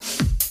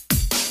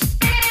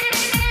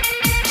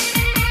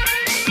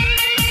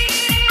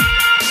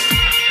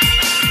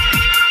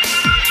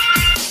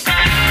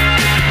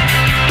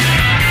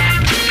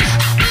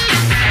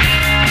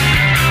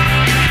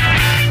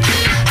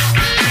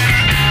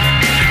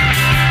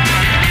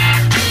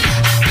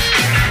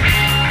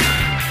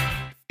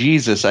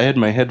Jesus, I had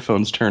my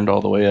headphones turned all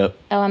the way up.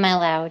 Oh, am I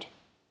loud?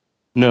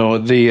 No,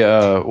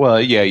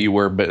 well, yeah, you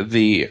were, but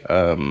the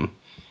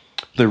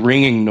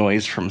ringing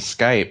noise from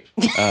Skype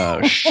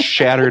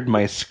shattered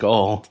my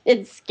skull.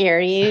 It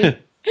scared you?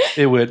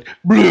 It would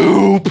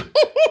bloop.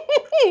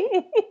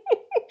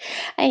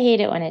 I hate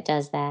it when it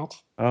does that.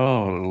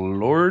 Oh,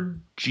 Lord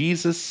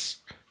Jesus,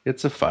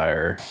 it's a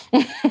fire.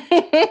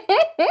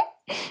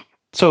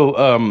 So,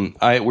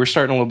 we're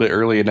starting a little bit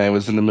early, and I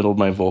was in the middle of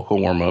my vocal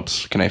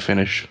warm-ups. Can I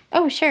finish?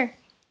 Oh, sure.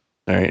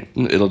 All right,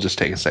 it'll just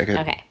take a second.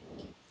 Okay.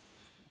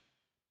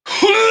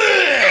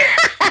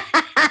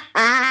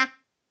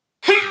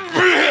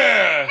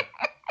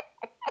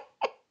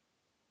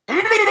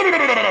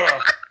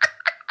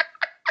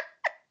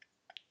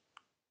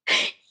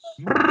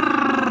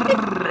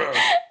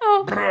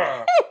 Oh.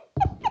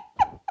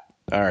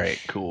 All right,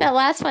 cool. That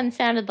last one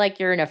sounded like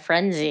you're in a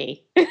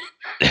frenzy.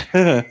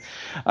 I'm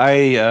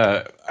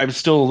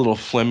still a little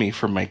phlegmy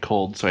from my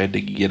cold, so I had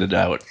to get it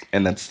out,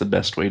 and that's the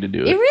best way to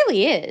do it. It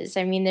really is.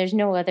 I mean, there's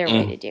no other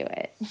way to do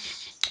it.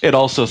 It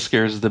also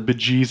scares the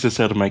bejesus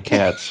out of my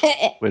cats,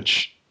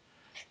 which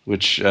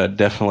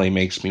definitely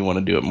makes me want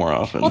to do it more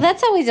often. Well,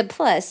 that's always a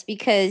plus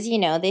because,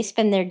 they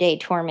spend their day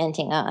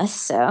tormenting us,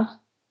 so.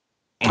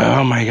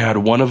 Oh my God,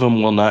 one of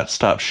them will not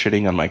stop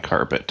shitting on my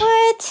carpet.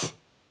 What?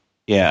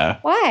 Yeah.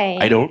 Why?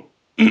 I don't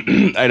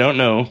I don't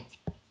know,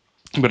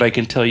 but I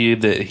can tell you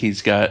that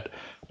he's got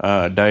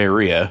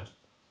diarrhea.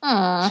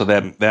 So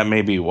that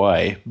may be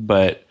why,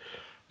 but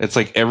it's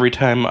like every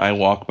time I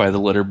walk by the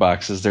litter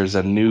boxes, there's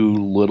a new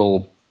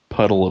little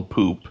puddle of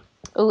poop.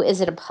 Oh,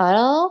 is it a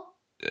puddle?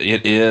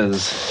 It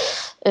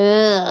is.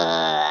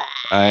 Ugh.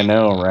 I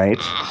know, right?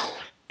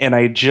 And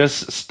I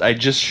just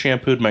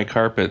shampooed my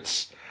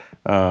carpets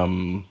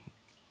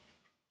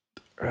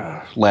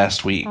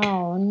last week.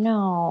 Oh,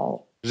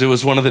 no. It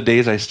was one of the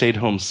days I stayed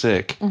home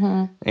sick,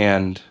 Mm-hmm.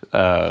 and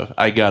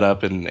I got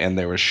up and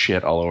there was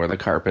shit all over the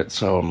carpet.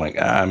 So I'm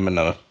like, I'm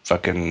gonna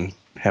fucking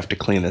have to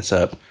clean this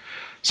up.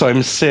 So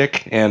I'm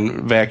sick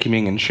and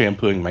vacuuming and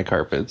shampooing my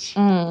carpets,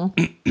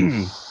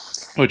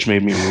 which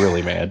made me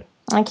really mad.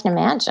 I can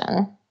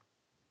imagine.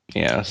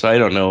 Yeah, so I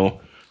don't know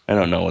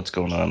what's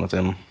going on with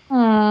him.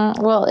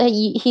 Well,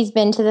 he's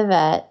been to the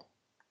vet.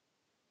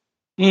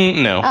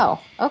 No. Oh,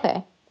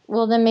 okay.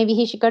 Well, then maybe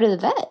he should go to the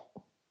vet.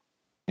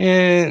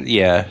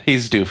 Yeah,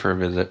 he's due for a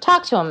visit.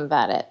 Talk to him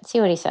about it. See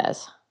what he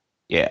says.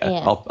 Yeah.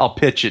 I'll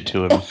pitch it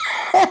to him.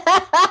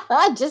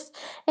 Just,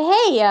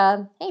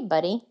 hey,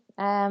 buddy.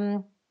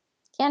 Can't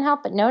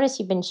help but notice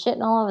you've been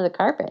shitting all over the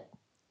carpet.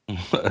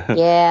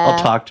 Yeah.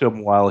 I'll talk to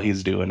him while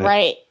he's doing it.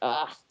 Right.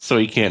 Ugh. So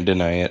he can't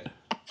deny it.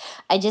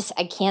 I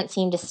can't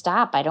seem to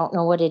stop. I don't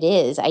know what it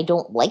is. I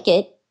don't like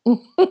it.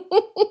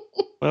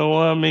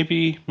 Well,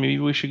 maybe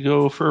we should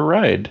go for a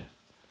ride.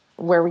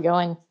 Where are we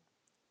going?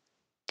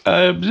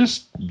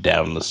 Just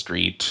down the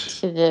street.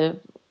 To the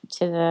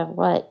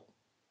what?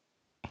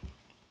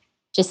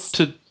 Just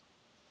to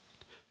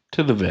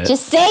the vet.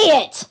 Just say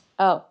it.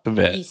 Oh, the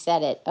vet. You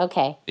said it.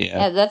 Okay.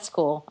 Yeah, that's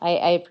cool.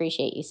 I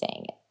appreciate you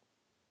saying it.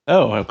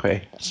 Oh,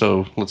 okay.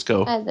 So let's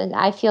go.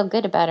 I feel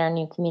good about our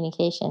new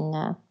communication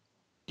now.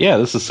 Yeah,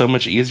 this is so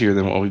much easier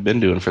than what we've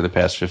been doing for the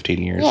past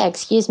 15 years. Yeah,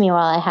 excuse me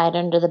while I hide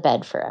under the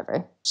bed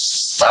forever.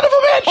 Son of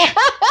a bitch!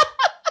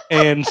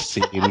 And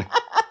scene.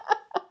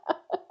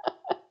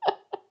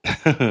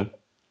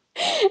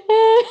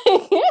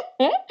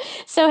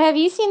 So have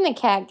you seen the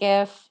cat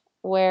gif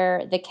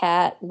where the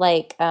cat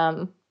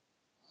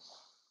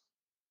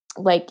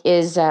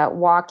is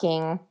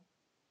walking,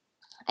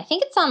 I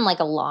think it's on like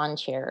a lawn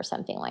chair or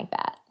something like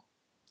that.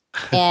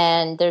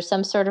 And there's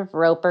some sort of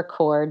rope or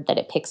cord that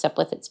it picks up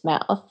with its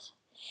mouth.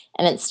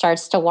 And it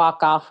starts to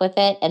walk off with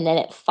it, and then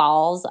it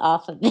falls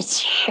off of the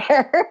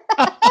chair.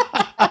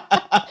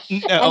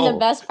 No. And the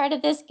best part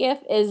of this gif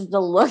is the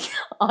look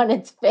on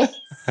its face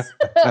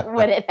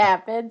when it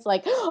happens.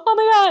 Like, oh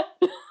my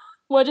God,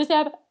 what just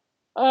happened?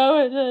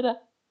 Oh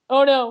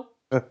no.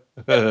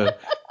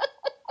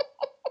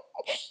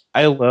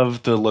 I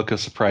love the look of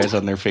surprise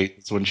on their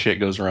faces when shit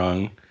goes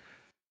wrong.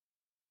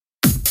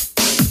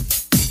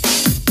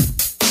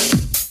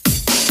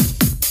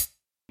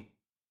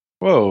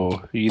 Whoa,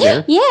 are you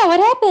there? Yeah,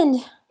 what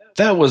happened?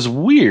 That was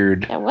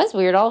weird. That was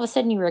weird. All of a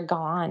sudden you were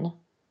gone.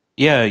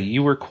 Yeah,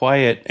 you were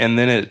quiet, and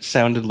then it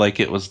sounded like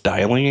it was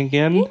dialing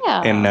again.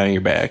 Yeah. And now you're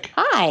back.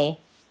 Hi.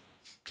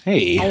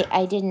 Hey.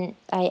 I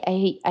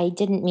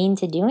didn't mean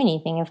to do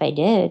anything if I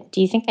did. Do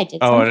you think I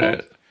did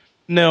something?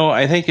 No,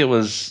 I think it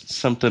was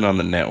something on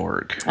the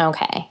network.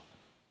 Okay.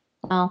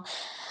 Well,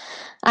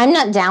 I'm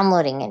not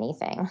downloading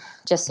anything.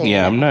 Just so you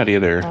know. I'm not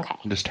either. Okay.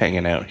 I'm just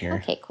hanging out here.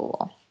 Okay,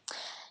 cool.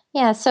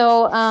 Yeah,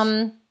 so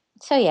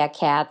yeah,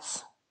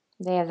 cats.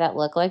 They have that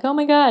look like, oh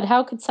my God,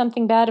 how could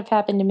something bad have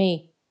happened to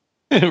me?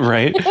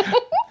 Right?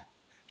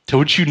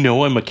 Don't you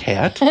know I'm a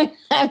cat?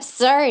 I'm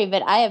sorry,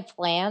 but I have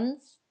plans.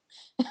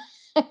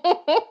 So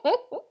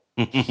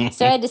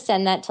I had to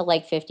send that to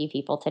like 50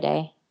 people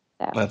today.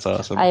 So that's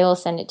awesome. I will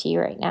send it to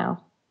you right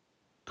now.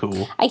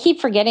 Cool. I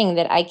keep forgetting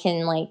that I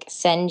can like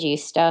send you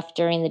stuff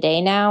during the day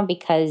now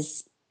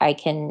because I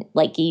can,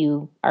 like,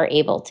 you are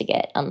able to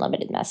get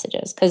unlimited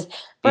messages. Because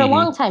for a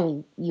long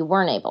time, you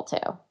weren't able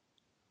to.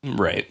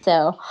 Right.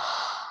 So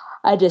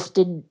I just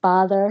didn't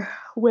bother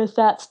with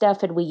that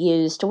stuff. And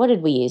what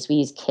did we use? We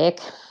used Kick.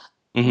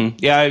 Mm-hmm.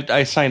 Yeah,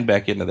 I signed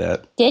back into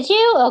that. Did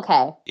you?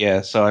 Okay.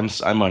 Yeah, so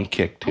I'm on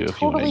Kick too. I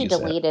totally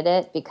deleted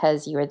it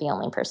because you were the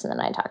only person that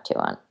I talked to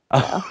on.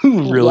 So.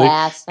 Oh, really?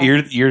 Yeah, so.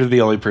 You're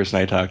the only person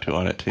I talk to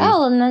on it too.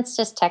 Oh, then let's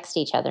just text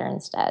each other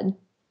instead.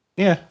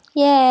 Yeah.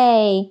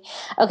 Yay.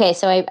 Okay,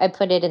 so I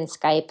put it in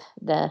Skype,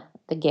 the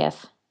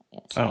GIF.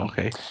 So. Oh,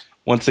 okay.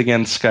 Once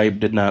again, Skype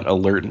did not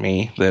alert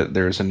me that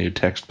there's a new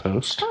text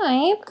post.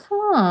 Skype, come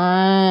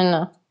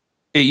on.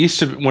 It used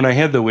to, when I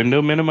had the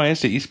window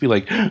minimized, it used to be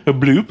like, a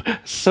bloop,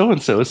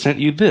 so-and-so sent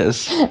you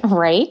this.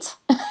 Right?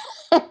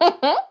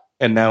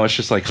 And now it's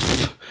just like,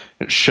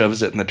 it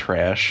shoves it in the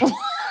trash.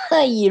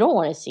 You don't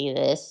want to see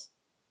this.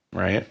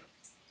 Right?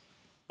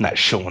 Not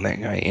showing that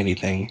guy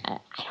anything. I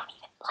don't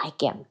even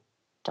like him.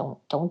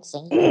 Don't say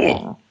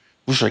anything.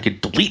 Wish I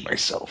could delete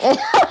myself.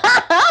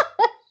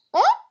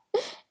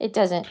 It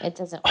doesn't.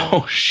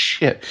 Oh,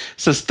 shit. It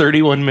says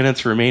 31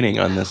 minutes remaining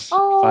on this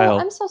file. Oh,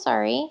 I'm so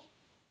sorry.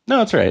 No,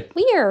 that's right.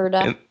 Weird.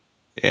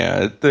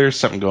 Yeah, there's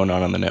something going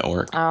on the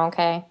network. Oh,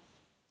 okay.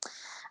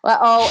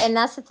 Well, and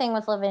that's the thing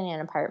with living in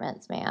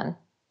apartments, man.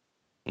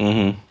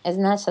 Mm-hmm.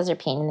 Isn't that such a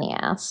pain in the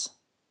ass?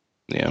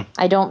 Yeah.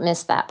 I don't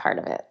miss that part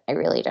of it. I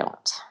really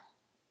don't.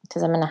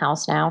 Because I'm in a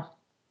house now.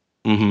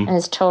 Mm-hmm. And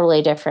it's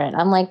totally different.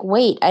 I'm like,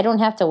 wait, I don't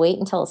have to wait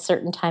until a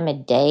certain time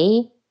of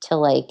day to,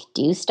 like,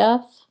 do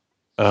stuff?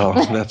 Oh,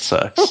 that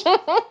sucks.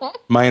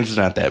 Mine's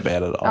not that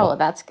bad at all. Oh,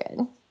 that's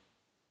good.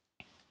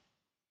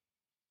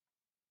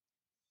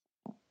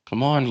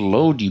 Come on,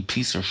 load, you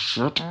piece of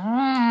shit.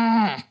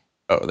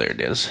 Oh, there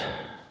it is.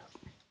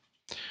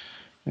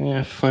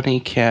 Yeah, funny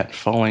cat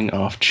falling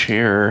off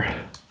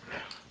chair.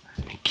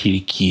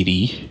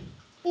 Kitty.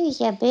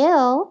 Yeah,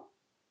 Bill.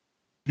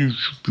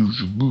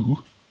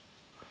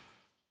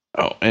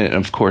 Oh, and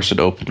of course it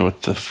opened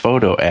with the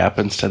photo app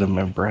instead of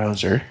my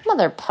browser.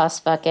 Mother puss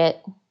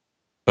bucket.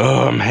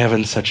 Oh, I'm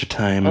having such a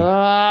time.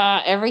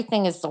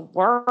 Everything is the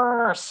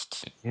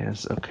worst.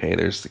 Yes, okay,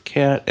 there's the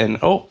cat, and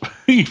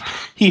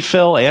he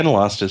fell and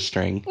lost his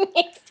string.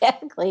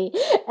 Exactly.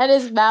 And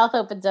his mouth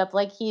opens up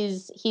like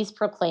he's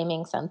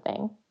proclaiming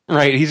something.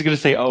 Right, he's going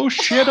to say, oh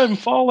shit, I'm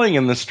falling,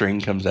 and the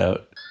string comes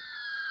out.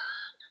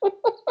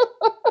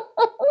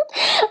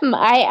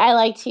 I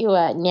like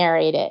to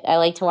narrate it. I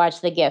like to watch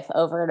the GIF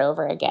over and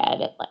over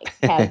again and like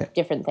have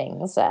different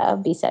things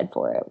be said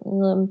for it.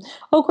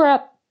 Oh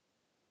crap.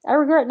 I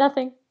regret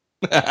nothing.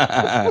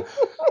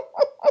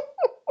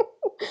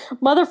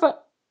 Motherfucker.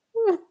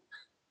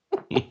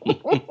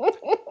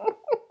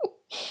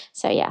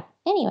 So yeah.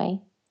 Anyway.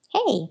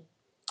 Hey.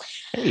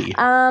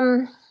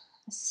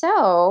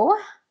 So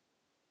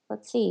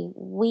let's see.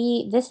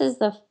 This is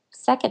the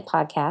second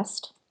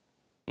podcast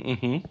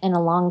in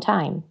a long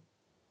time.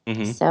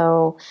 Mm-hmm.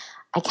 So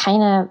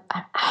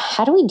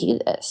how do we do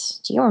this?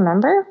 Do you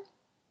remember?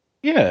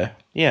 Yeah,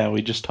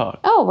 we just talk.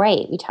 Oh,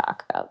 right. We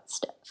talk about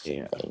stuff.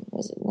 Yeah.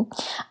 Things.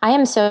 I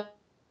am so...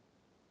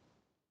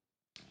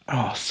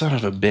 Oh, son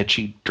of a bitch.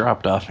 He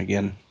dropped off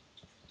again.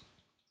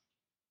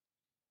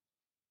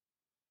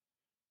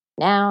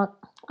 Now...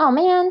 Oh,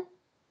 man.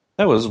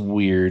 That was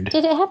weird.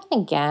 Did it happen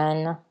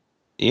again?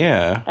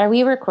 Yeah. Are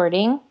we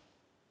recording?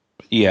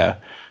 Yeah.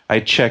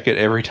 I check it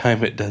every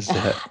time it does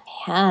that.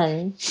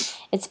 Man.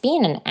 It's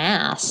being an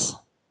ass.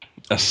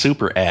 A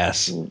super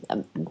ass.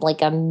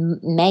 Like a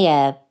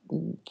mega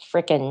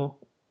frickin'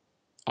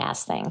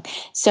 ass thing.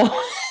 So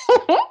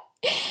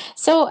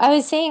I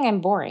was saying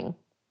I'm boring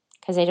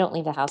because I don't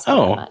leave the house that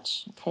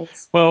much.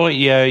 Well,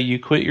 yeah, you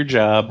quit your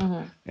job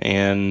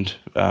and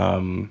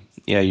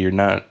you're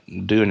not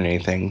doing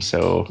anything.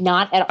 So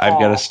not at all.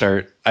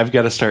 I've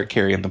got to start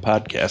carrying the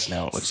podcast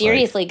now. It looks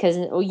seriously, because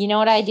you know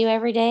what I do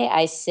every day?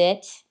 I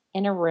sit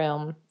in a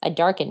room, a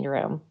darkened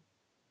room,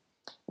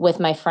 with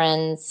my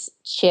friends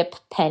Chip,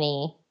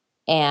 Penny,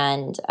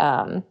 and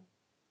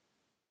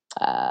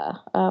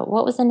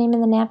what was the name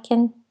of the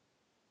napkin?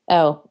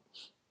 Oh,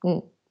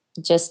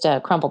 just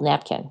a crumpled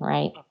napkin,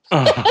 right?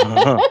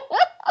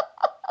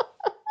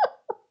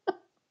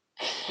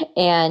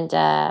 And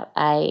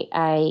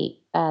I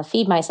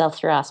feed myself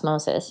through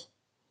osmosis.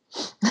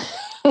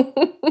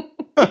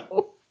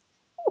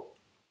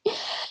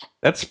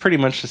 That's pretty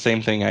much the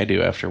same thing I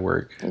do after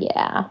work.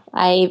 Yeah.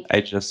 I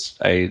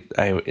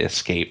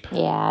escape.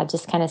 Yeah,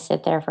 just kind of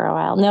sit there for a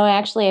while. No,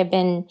 actually I've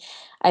been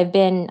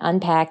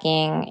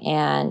unpacking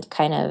and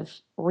kind of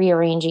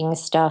rearranging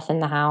stuff in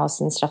the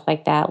house and stuff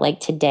like that. Like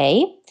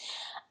today,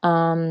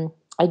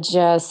 I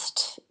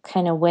just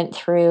kind of went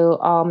through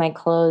all my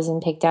clothes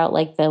and picked out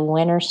like the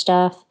winter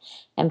stuff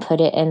and put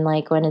it in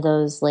like one of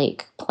those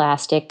like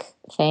plastic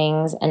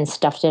things and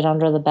stuffed it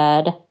under the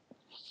bed.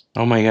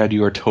 Oh my God,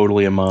 you are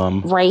totally a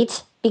mom.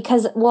 Right?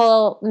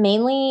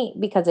 Mainly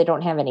because I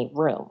don't have any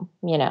room,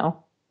 you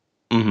know?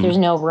 Mm-hmm. There's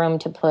no room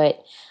to put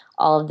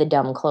all of the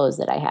dumb clothes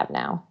that I have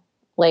now.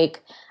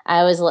 Like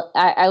I was like,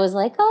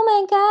 oh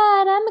my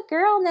God, I'm a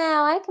girl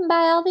now. I can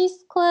buy all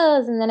these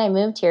clothes. And then I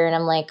moved here and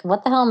I'm like,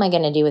 what the hell am I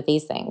going to do with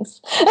these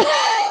things?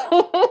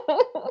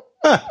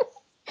 Huh.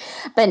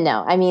 But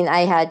no, I mean,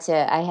 I had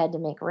to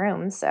make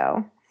room.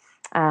 So,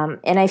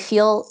 and I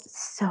feel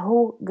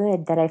so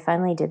good that I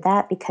finally did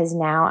that because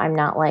now I'm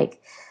not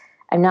like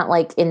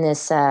in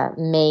this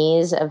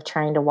maze of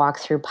trying to walk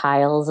through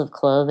piles of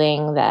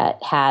clothing that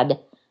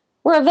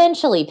were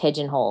eventually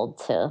pigeonholed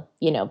to,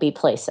 be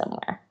placed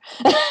somewhere.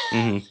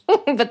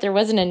 Mm-hmm. But there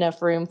wasn't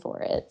enough room for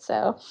it.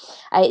 So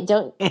I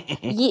don't,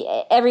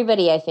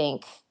 everybody, I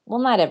think, well,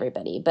 not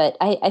everybody, but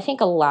I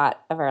think a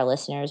lot of our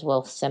listeners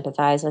will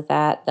sympathize with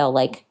that. They'll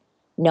like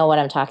know what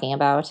I'm talking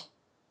about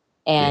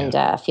and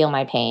feel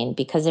my pain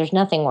because there's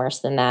nothing worse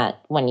than that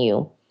when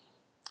you're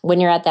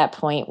at that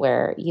point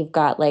where you've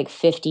got like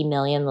 50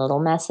 million little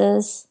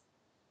messes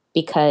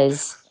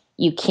because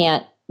you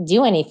can't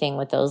do anything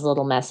with those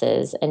little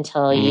messes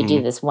until you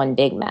do this one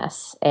big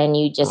mess and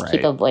you just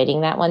keep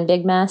avoiding that one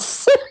big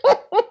mess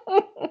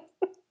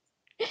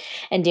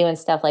and doing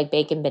stuff like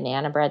baking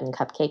banana bread and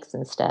cupcakes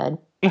instead.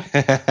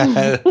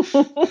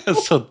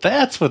 So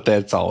that's what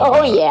that's all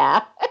about. Oh,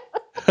 yeah.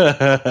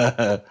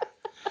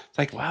 It's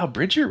like, wow,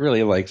 Bridget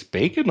really likes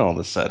bacon all of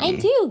a sudden. I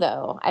do,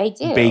 though. I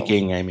do.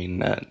 Baking, I mean,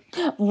 not.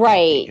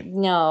 Right. Not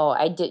no,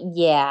 I do.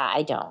 Yeah,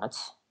 I don't.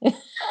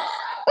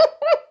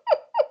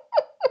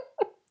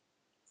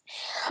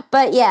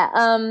 But yeah,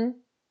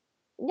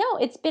 no,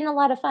 it's been a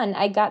lot of fun.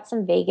 I got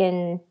some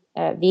vegan,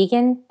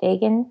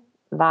 Farfignugan,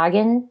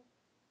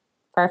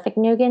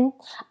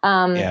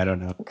 I don't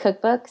know.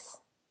 cookbooks.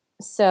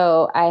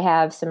 So I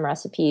have some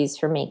recipes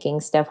for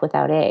making stuff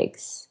without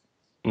eggs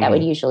that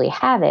would usually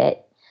have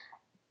it.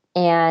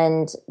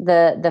 And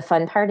the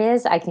fun part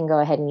is I can go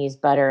ahead and use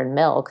butter and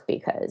milk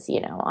because,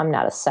 I'm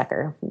not a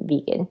sucker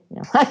vegan.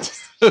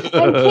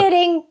 I'm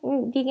kidding,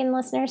 vegan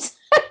listeners.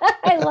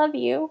 I love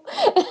you.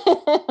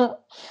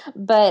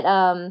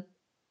 But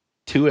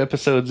 2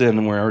 episodes in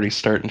and we're already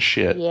starting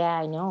shit. Yeah,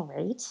 I know,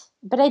 right?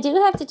 But I do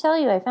have to tell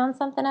you, I found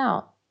something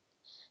out.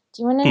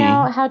 Do you want to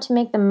know how to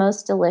make the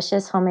most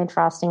delicious homemade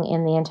frosting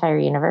in the entire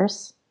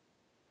universe?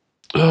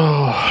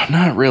 Oh,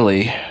 not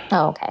really.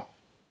 Oh, okay.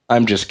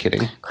 I'm just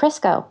kidding.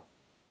 Crisco.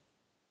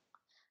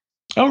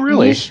 Oh,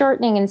 really? Use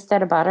shortening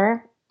instead of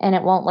butter, and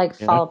it won't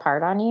fall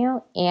apart on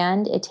you,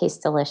 and it tastes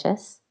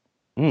delicious.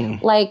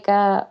 Like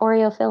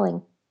Oreo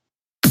filling.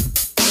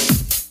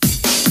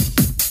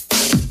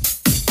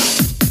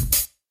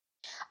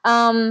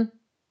 Now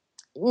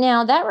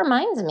that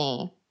reminds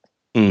me.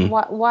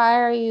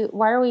 Why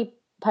are we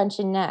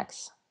punching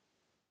necks?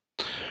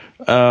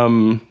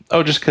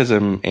 Just because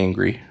I'm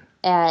angry.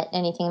 At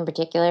anything in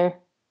particular?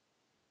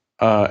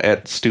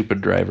 At stupid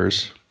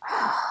drivers.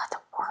 The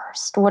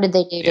worst. What did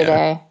they do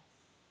today?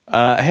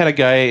 I had a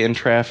guy in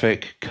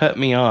traffic cut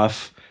me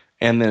off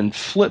and then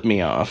flip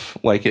me off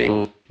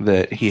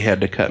that he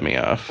had to cut me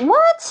off.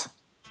 What?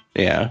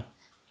 Yeah.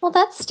 Well,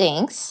 that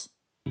stinks.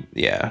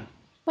 Yeah.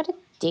 What a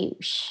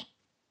douche.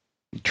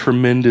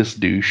 Tremendous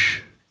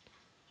douche.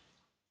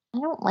 I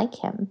don't like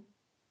him.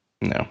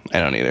 No, I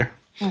don't either.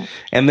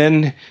 And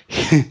then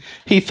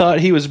he thought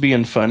he was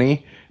being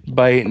funny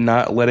by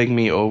not letting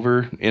me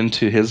over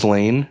into his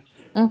lane.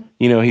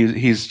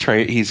 He's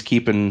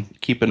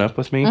keeping up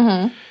with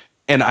me.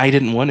 And I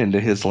didn't want into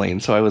his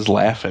lane, so I was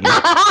laughing.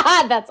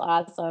 That's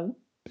awesome.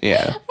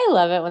 Yeah. I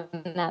love it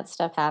when that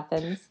stuff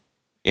happens.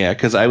 Yeah,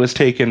 because I was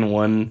taking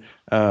one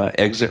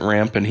exit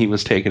ramp and he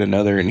was taking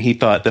another, and he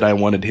thought that I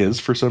wanted his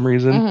for some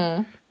reason.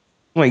 I'm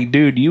like,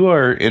 dude, you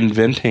are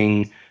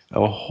inventing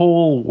a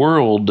whole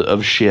world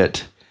of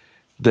shit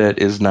that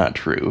is not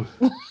true.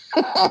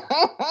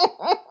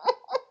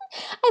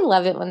 I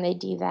love it when they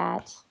do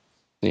that.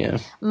 Yeah.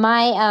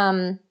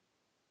 My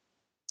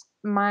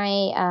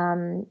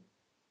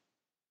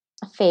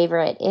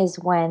favorite is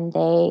when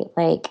they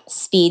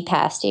speed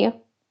past you.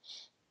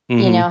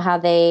 You know how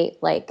they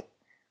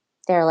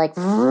they're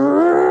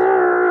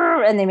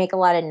and they make a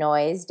lot of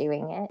noise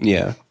doing it.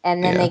 Yeah.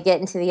 And then they get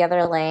into the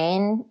other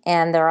lane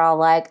and they're all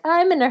like,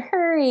 I'm in a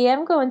hurry.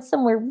 I'm going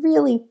somewhere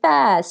really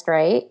fast,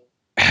 right?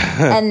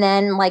 And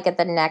then at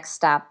the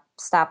next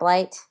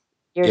stoplight,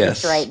 you're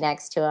just right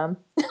next to them.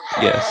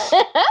 Yes.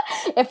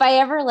 If I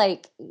ever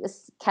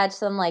catch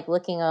them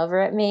looking over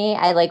at me,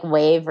 I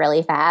wave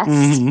really fast.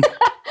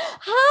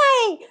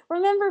 Hi,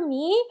 remember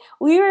me?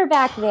 We were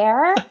back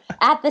there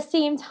at the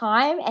same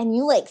time and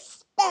you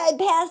sped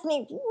past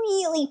me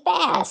really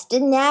fast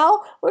and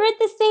now we're at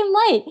the same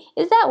light.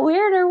 Is that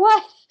weird or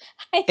what?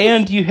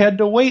 And you had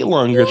to wait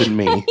longer than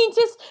me.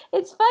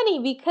 It's funny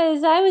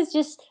because I was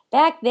just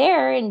back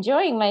there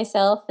enjoying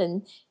myself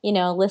and,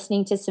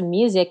 listening to some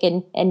music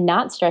and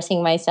not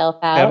stressing myself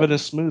out. Having a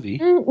smoothie.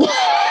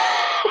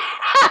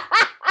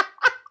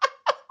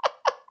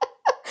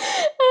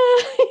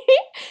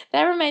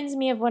 That reminds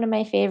me of one of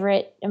my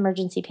favorite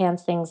emergency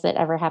pants things that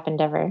ever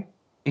happened ever.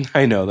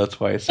 I know,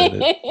 that's why I said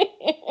it.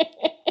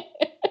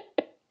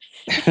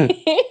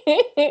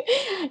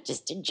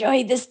 Just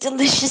enjoy this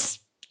delicious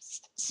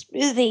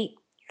smoothie.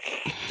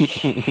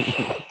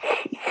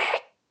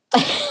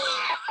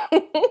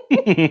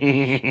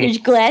 There's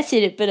glass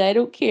in it, but I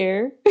don't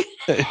care.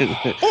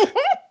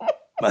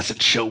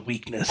 Mustn't show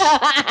weakness.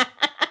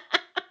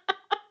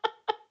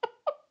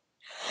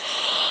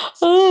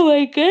 Oh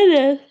my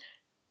goodness.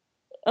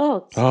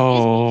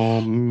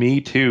 Oh, me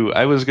too.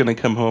 I was gonna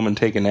come home and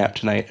take a nap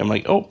tonight. I'm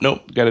like, oh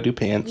nope, gotta do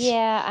pants.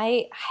 Yeah,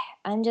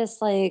 I'm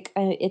just like,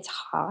 it's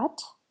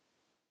hot.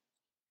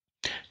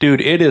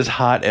 Dude, it is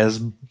hot as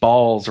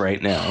balls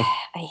right now.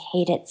 I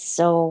hate it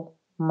so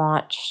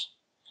much.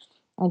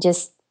 I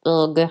just,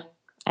 ugh,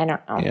 I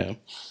don't know.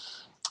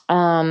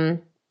 Yeah.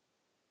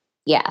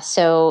 Yeah,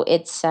 so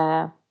it's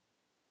hot.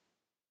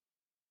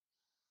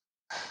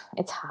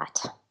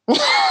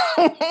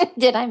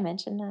 Did I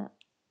mention that?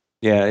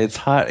 Yeah, it's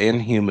hot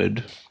and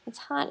humid. It's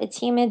hot, it's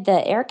humid.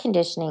 The air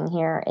conditioning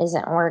here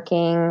isn't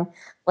working.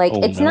 Like,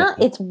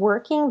 it's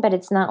working, but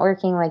it's not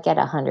working like at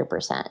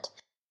 100%.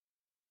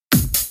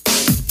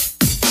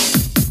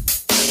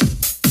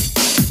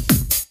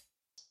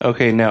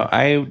 Okay, now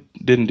I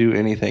didn't do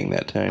anything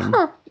that time.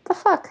 Huh, what the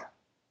fuck?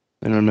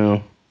 I don't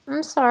know.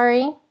 I'm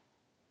sorry.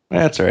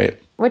 That's all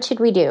right. What should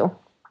we do?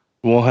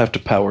 We'll have to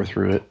power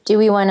through it. Do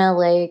we want to,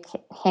 like,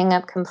 hang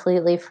up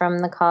completely from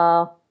the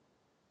call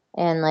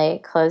and,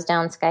 like, close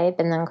down Skype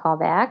and then call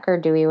back? Or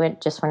do we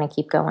just want to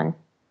keep going?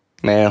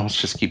 Nah,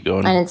 let's just keep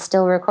going. And it's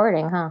still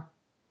recording, huh?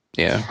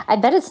 Yeah. I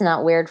bet it's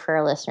not weird for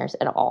our listeners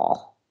at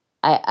all.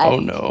 Oh,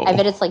 no. I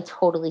bet it's, like,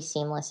 totally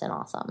seamless and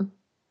awesome.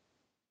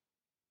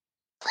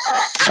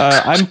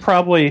 I'm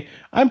probably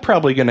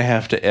gonna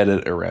have to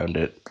edit around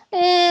it.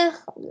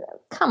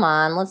 Come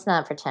on, let's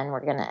not pretend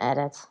we're gonna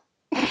edit.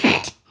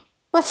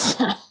 Let's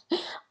not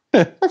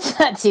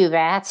do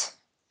that.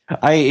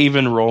 I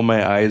even roll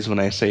my eyes when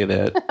I say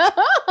that.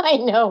 I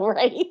know,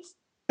 right?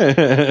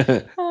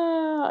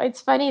 Oh,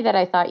 it's funny that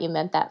I thought you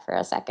meant that for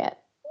a second.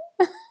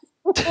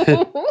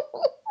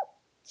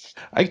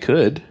 I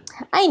could.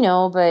 I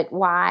know, but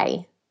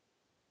why?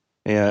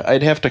 Yeah,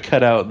 I'd have to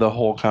cut out the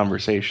whole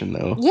conversation,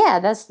 though. Yeah,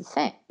 that's the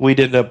thing. We'd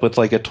end up with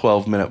like a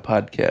 12-minute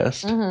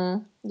podcast.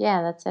 Mm-hmm.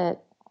 Yeah, that's it.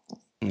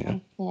 Yeah.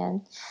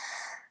 And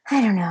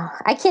I don't know.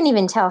 I can't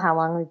even tell how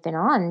long we've been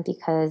on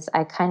because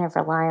I kind of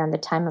rely on the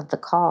time of the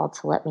call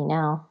to let me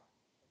know.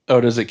 Oh,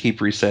 does it keep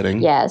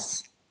resetting?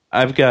 Yes.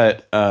 I've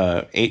got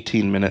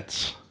 18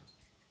 minutes.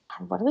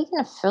 What are we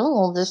going to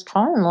fill this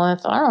time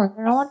with? I don't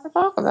even know what to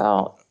talk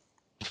about.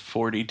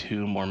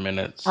 42 more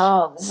minutes.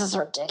 Oh, this is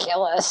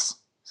ridiculous.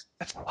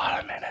 That's a lot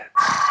of minutes.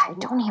 I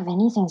don't have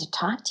anything to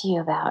talk to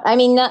you about. I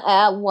mean,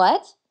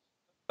 what?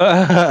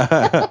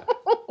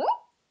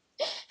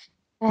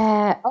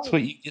 That's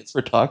what you get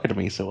for talking to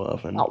me so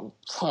often.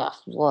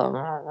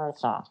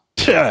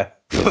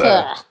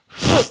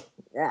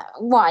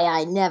 Why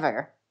I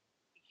never.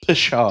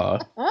 Pshaw.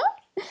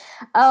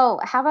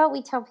 Oh, how about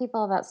we tell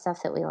people about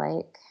stuff that we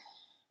like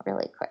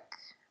really quick?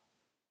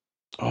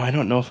 Oh, I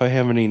don't know if I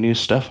have any new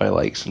stuff I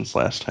like since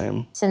last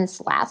time.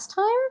 Since last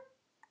time?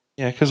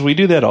 Yeah, because we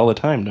do that all the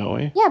time, don't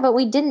we? Yeah, but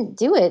we didn't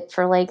do it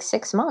for like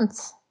 6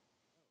 months.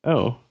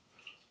 Oh.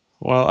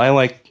 Well,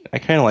 I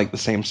kind of like the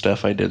same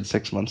stuff I did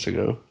 6 months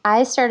ago.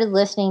 I started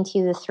listening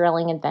to the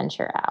Thrilling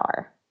Adventure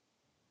Hour.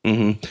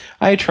 Mm-hmm.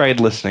 I tried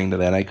listening to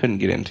that. I couldn't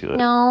get into it.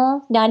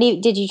 No?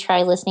 Did you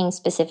try listening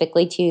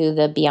specifically to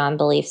the Beyond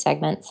Belief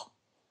segments?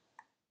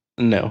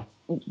 No.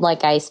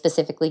 Like I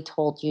specifically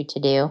told you to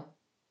do?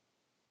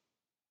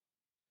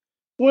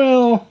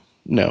 Well,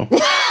 no.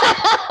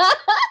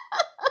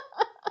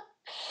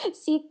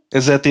 See?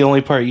 Is that the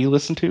only part you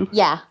listen to?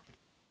 Yeah.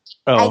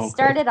 Oh, I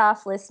started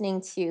off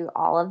listening to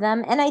all of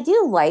them, and I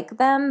do like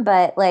them,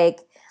 but like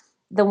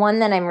the one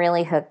that I'm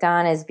really hooked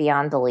on is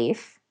Beyond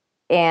Belief,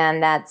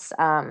 and that's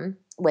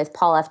with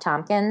Paul F.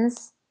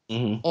 Tompkins.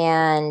 Mm-hmm.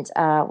 And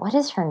what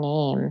is her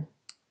name?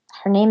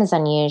 Her name is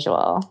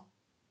unusual.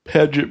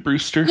 Paget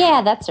Brewster.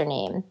 Yeah, that's her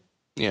name.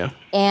 Yeah.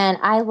 And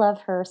I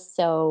love her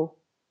so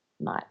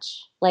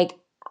much.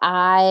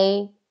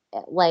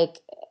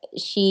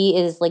 She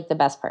is like the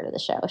best part of the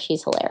show.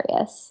 She's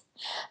hilarious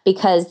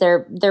because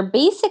they're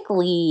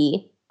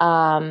basically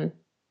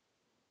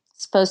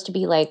supposed to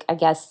be like, I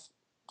guess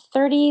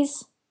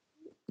 30s,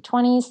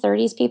 20s,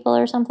 30s people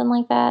or something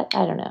like that.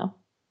 I don't know.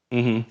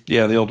 Mm-hmm.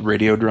 Yeah, the old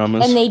radio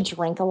dramas. And they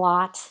drink a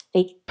lot.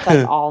 They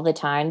like all the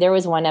time. There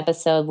was one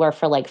episode where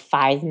for like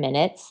 5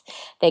 minutes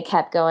they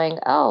kept going,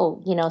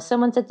 "Oh,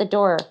 someone's at the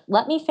door.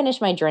 Let me finish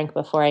my drink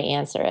before I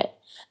answer it."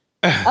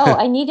 "Oh,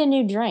 I need a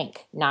new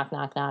drink." Knock,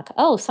 knock, knock.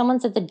 "Oh,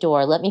 someone's at the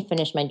door. Let me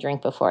finish my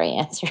drink before I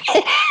answer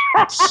it."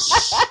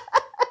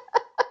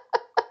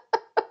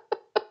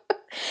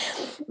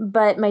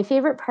 But my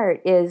favorite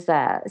part is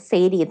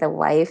Sadie, the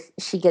wife.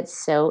 She gets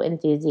so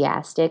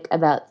enthusiastic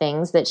about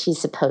things that she's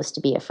supposed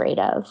to be afraid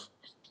of.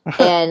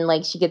 And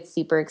like she gets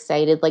super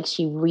excited. Like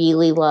she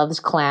really loves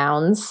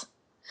clowns.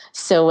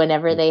 So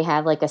whenever they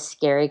have like a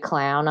scary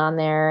clown on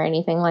there or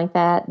anything like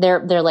that,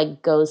 they're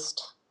like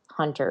ghost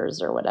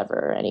hunters or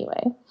whatever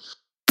anyway.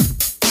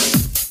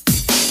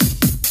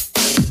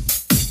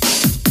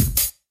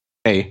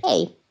 Hey,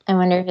 I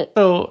wonder if it...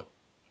 So,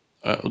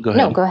 go ahead.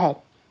 No, go ahead.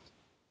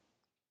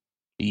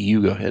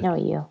 You go ahead. No,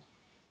 you.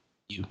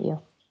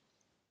 You.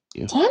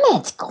 You. Damn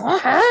it! Go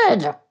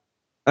ahead.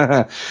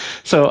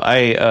 So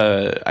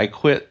I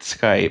quit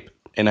Skype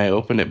and I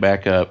opened it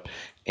back up,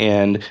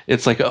 and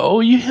it's like, oh,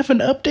 you have an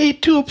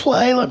update to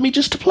apply. Let me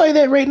just apply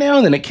that right now.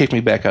 And then it kicked me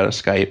back out of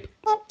Skype.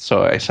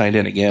 So I signed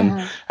in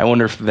again. I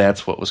wonder if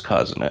that's what was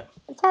causing it.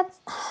 That's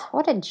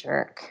what a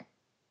jerk.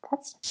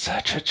 That's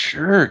such a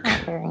jerk.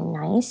 Not very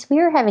nice. We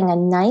were having a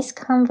nice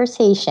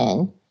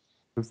conversation.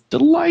 It was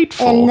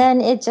delightful. And then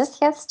it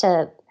just has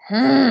to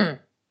Skype.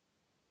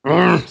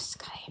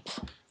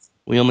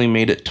 We only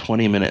made it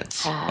 20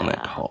 minutes on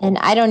that call. And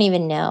I don't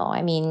even know.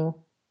 I mean,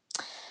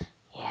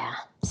 yeah.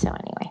 So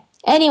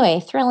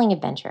anyway, Thrilling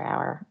Adventure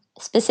Hour.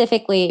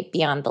 Specifically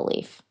Beyond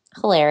Belief.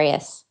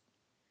 Hilarious.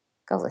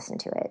 Go listen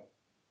to it.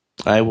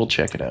 I will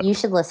check it out. You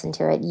should listen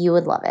to it. You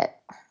would love it.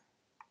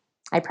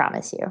 I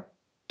promise you.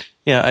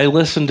 Yeah, I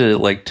listened to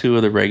like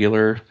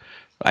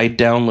I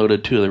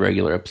downloaded 2 of the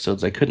regular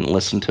episodes. I couldn't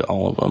listen to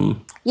all of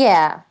them.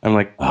 Yeah. I'm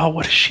like, oh,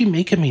 what is she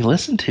making me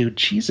listen to?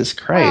 Jesus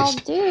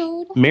Christ.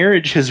 Oh, dude.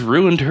 Marriage has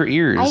ruined her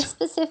ears. I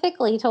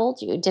specifically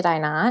told you, did I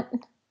not?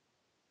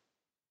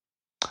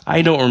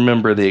 I don't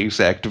remember the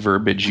exact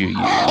verbiage you used.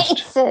 I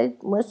said,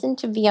 listen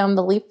to Beyond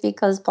Belief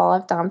because Paul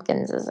F.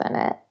 Tompkins is in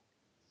it.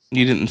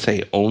 You didn't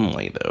say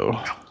only, though.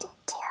 I did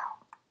too.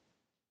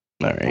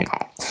 All right.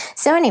 Okay.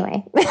 So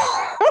anyway,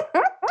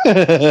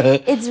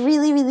 it's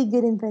really, really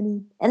good and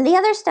funny. And the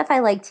other stuff I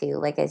like too,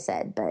 like I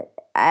said, but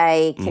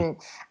I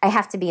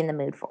have to be in the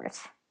mood for it.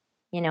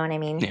 You know what I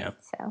mean? Yeah.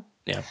 So.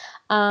 Yeah.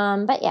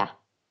 But yeah,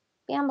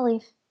 Beyond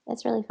Belief.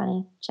 It's really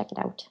funny. Check it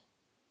out.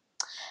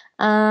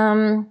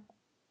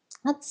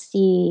 Let's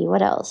see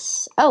what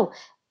else. Oh,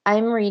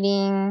 I'm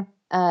reading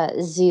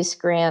Zeus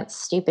Grant's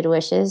Stupid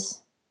Wishes.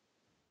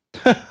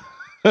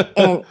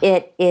 And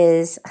it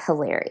is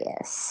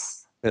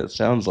hilarious. It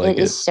sounds like it.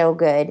 It is so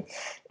good.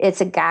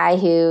 It's a guy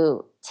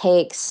who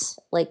takes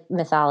like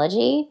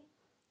mythology,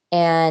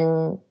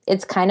 and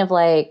it's kind of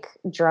like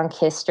Drunk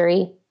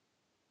History,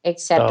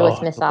 except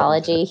with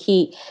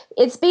mythology.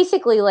 It's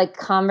basically like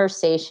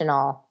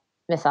conversational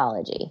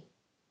mythology.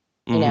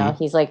 You know,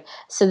 he's like,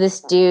 so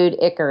this dude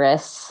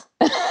Icarus,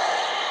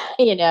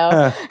 you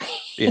know,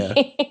 yeah.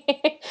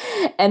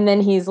 And then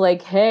he's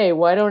like, hey,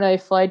 why don't I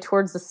fly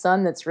towards the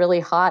sun that's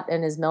really hot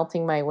and is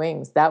melting my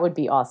wings? That would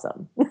be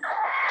awesome.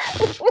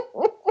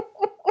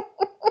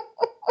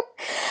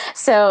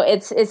 So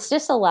it's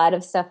just a lot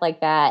of stuff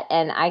like that.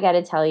 And I got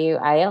to tell you,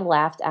 I have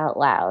laughed out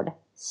loud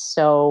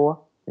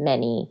so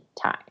many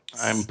times.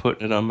 I'm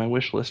putting it on my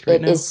wish list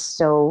right now. It is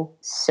so,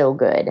 so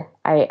good.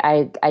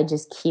 I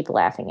just keep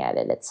laughing at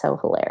it. It's so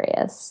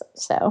hilarious.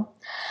 So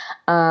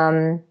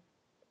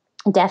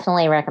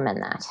definitely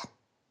recommend that.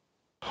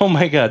 Oh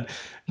my God.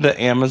 The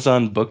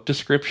Amazon book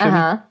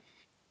description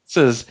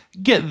says,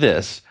 get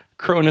this.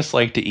 Cronus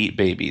like to eat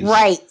babies.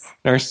 Right.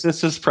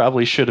 Narcissus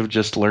probably should have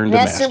just learned to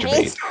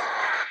masturbate.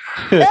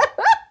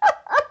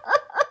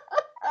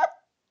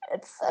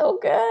 It's so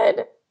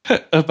good.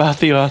 About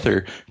the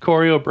author,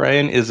 Corey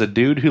O'Brien is a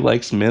dude who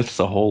likes myths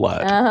a whole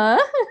lot.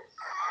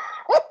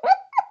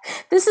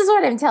 This is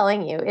what I'm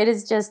telling you. It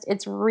is just,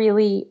 it's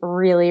really,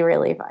 really,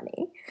 really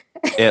funny.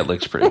 It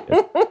looks pretty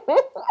good.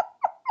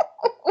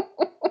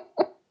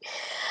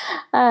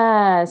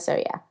 So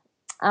yeah.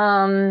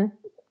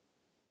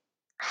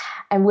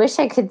 I wish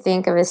I could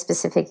think of a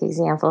specific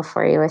example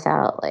for you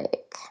without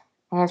like,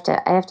 I have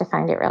to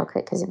find it real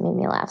quick because it made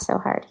me laugh so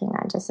hard. Hang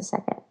on just a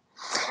second.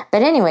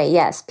 But anyway,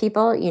 yes,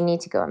 people, you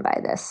need to go and buy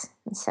this.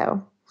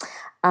 So,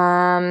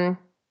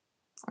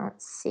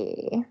 let's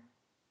see.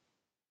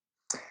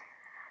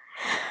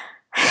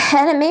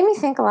 And it made me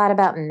think a lot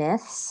about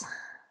myths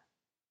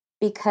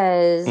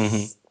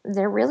because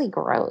they're really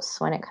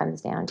gross when it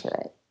comes down to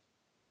it.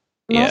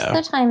 Most of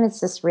the time, it's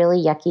just really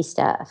yucky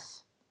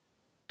stuff.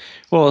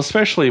 Well,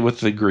 especially with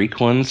the Greek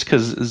ones,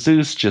 because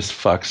Zeus just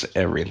fucks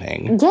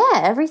everything.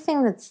 Yeah,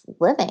 everything that's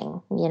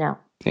living, you know.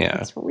 Yeah.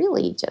 It's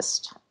really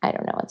just, I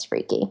don't know, it's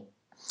freaky.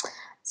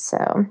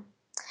 So,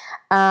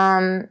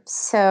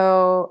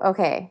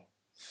 okay.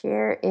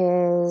 Here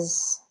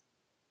is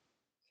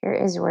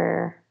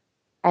where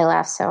I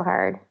laugh so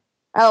hard.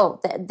 Oh,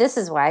 this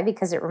is why,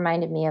 because it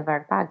reminded me of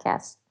our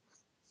podcast.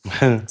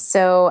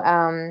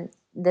 So,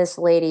 this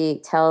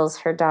lady tells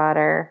her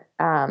daughter,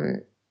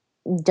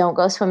 don't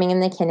go swimming in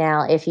the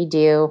canal. If you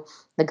do,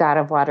 the god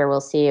of water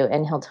will see you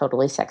and he'll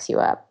totally sex you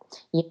up.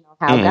 You know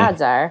how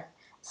gods are.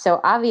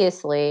 So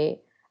obviously,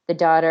 the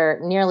daughter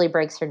nearly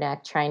breaks her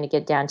neck trying to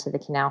get down to the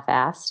canal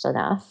fast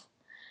enough.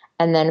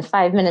 And then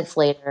 5 minutes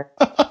later,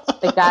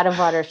 the god of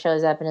water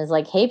shows up and is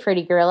like, hey,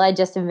 pretty girl, I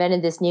just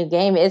invented this new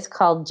game. It's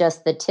called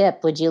Just the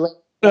Tip. Would you like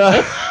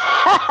it?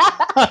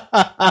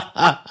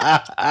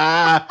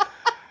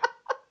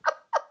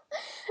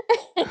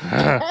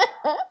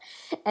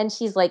 And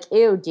she's like,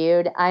 ew,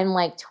 dude, I'm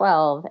like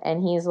 12.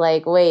 And he's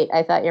like, wait,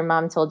 I thought your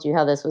mom told you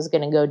how this was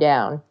going to go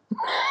down.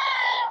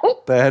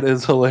 That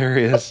is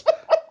hilarious.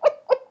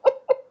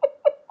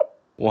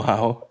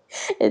 Wow.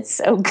 It's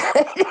so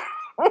good.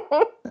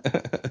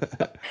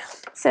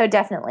 So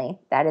definitely,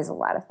 that is a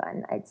lot of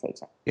fun. I'd say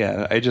check.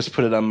 Yeah, I just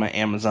put it on my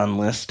Amazon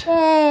list.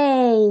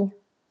 Yay!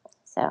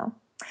 So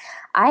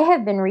I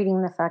have been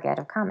reading the fuck out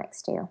of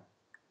comics too.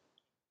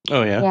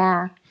 Oh yeah.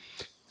 Yeah.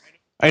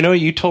 I know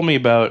you told me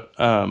about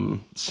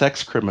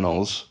Sex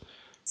Criminals,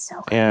 So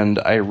good. and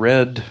I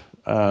read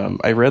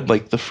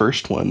like the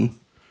first one,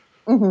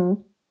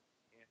 Mm-hmm.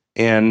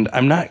 and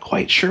I'm not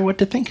quite sure what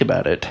to think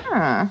about it.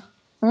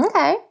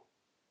 Okay.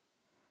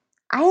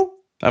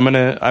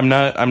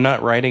 I'm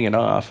not writing it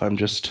off. I'm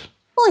just,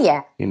 Well,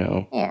 yeah.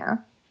 Yeah.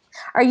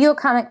 Are you a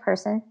comic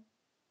person?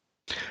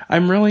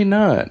 I'm really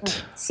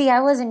not. See,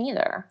 I wasn't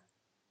either.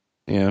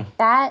 Yeah.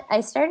 That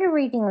I started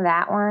reading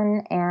that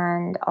one,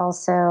 and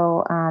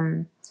also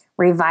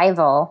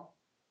Revival,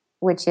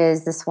 which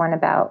is this one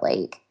about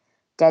like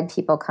dead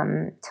people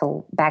come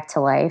to back to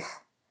life,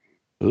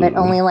 but Ooh.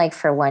 only like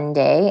for one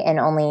day, and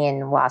only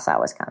in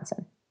Wausau,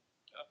 Wisconsin.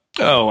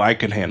 Oh, I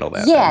can handle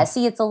that. Yeah, then.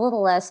 see, it's a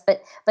little less,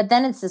 but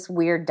then it's this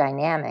weird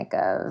dynamic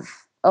of,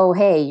 oh,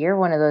 hey, you're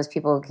one of those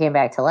people who came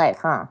back to life,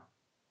 huh?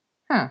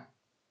 Hmm.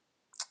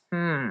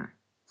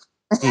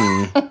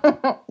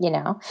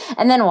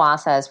 And then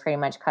Wausau is pretty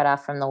much cut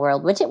off from the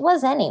world, which it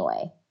was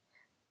anyway.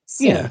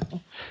 Soon. Yeah.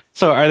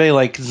 So are they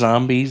like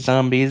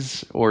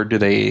zombies, or do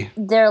they?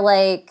 They're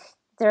like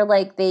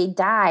they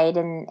died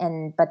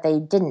but they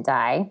didn't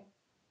die.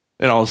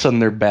 And all of a sudden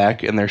they're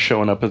back and they're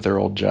showing up at their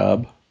old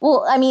job.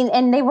 Well, I mean,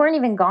 and they weren't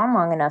even gone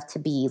long enough to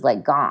be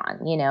like gone.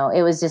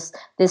 It was just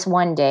this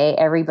one day.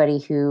 Everybody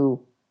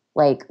who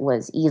like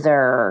was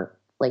either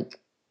like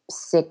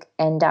sick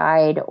and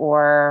died,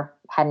 or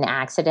had an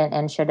accident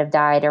and should have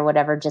died, or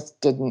whatever, just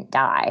didn't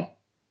die,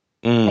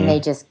 and they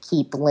just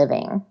keep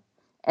living.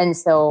 And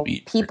so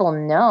people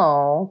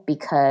know,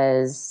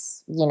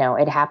 because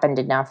it happened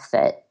enough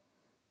that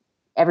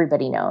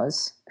everybody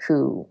knows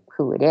who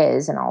it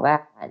is and all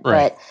that. Right.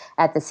 But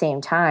at the same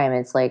time,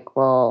 it's like,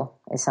 well,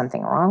 is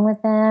something wrong with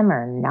them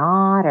or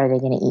not? Are they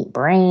going to eat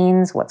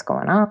brains? What's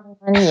going on?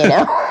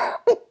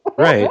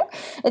 Right.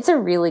 It's a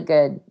really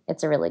good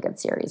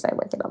series. I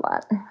like it a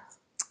lot.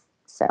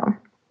 So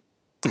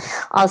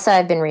also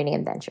I've been reading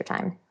Adventure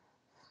Time.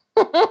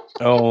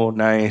 Oh,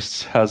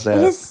 nice. How's that?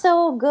 It is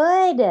so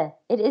good.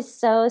 It is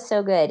so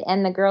good.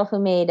 And the girl who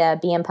made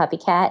BM Puppy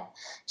Cat,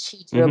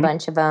 she drew a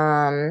bunch of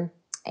them,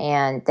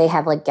 and they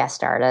have like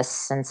guest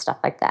artists and stuff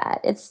like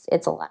that. It's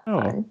a lot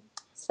of fun.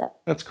 So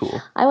that's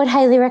cool. I would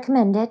highly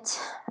recommend it.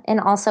 And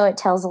also it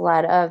tells a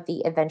lot of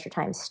the Adventure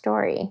Time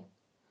story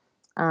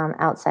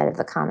outside of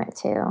the comic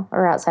too,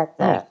 or outside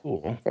the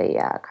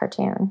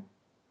cartoon.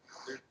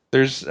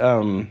 There's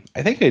I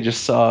think I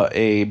just saw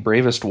a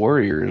Bravest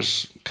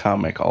Warriors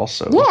comic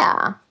also.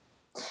 Yeah.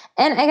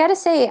 And I got to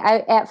say,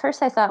 at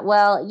first I thought,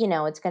 well,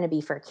 it's going to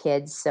be for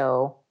kids,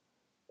 so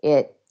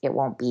it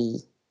won't be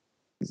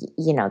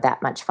that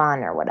much fun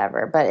or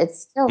whatever, but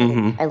it's still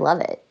I love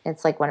it.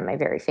 It's like one of my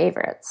very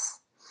favorites.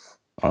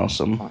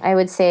 Awesome. I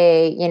would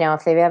say,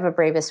 if they have a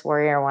Bravest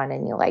Warrior one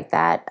and you like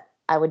that,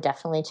 I would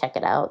definitely check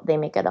it out. They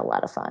make it a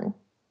lot of fun.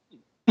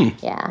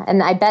 Yeah.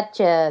 And I bet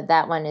you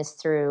that one is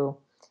through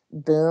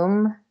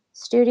Boom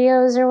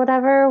Studios or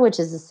whatever, which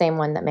is the same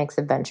one that makes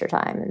Adventure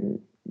Time, and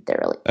they're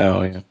really cool.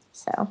 Oh yeah.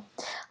 So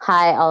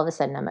all of a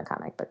sudden I'm a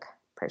comic book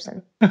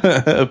person.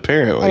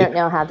 Apparently. I don't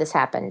know how this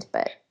happened,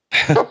 but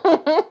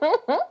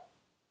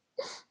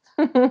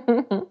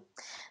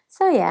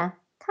so yeah,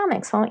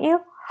 comics, won't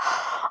you?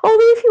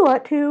 Only if you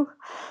want to.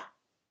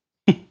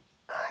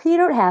 You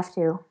don't have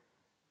to.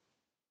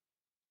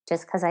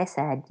 Just because I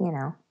said,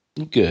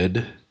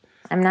 Good.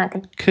 I'm not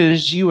going to.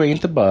 Because you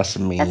ain't the boss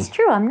of me. That's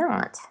true, I'm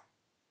not.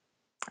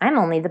 I'm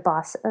only the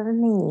boss of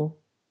me.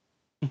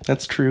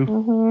 That's true.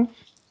 Mm-hmm.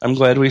 I'm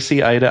glad we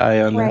see eye to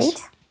eye on this.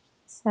 Right.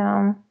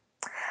 So,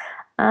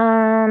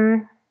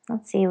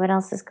 let's see, what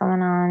else is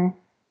going on?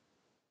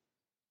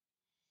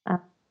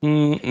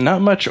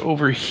 Not much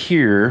over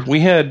here. We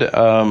had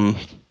a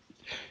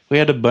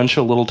bunch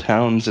of little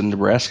towns in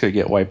Nebraska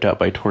get wiped out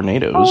by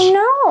tornadoes. Oh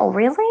no,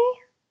 really?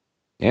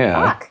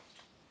 Yeah. Fuck.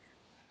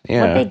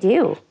 Yeah. What'd they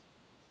do?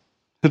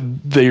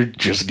 They're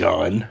just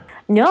gone.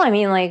 No, I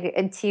mean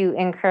like to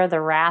incur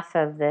the wrath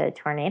of the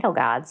tornado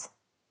gods.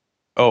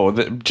 Oh,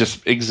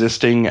 just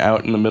existing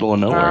out in the middle of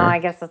nowhere. Oh, I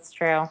guess that's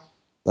true.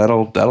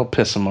 That'll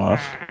piss them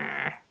off.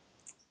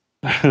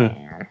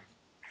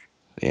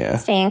 Yeah.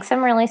 Stinks.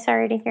 I'm really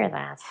sorry to hear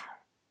that.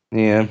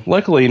 Yeah.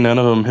 Luckily, none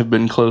of them have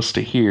been close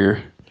to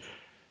here.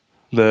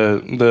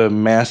 The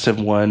massive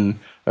one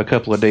a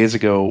couple of days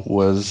ago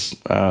was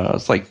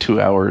it's like 2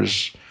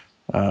 hours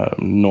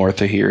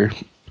north of here.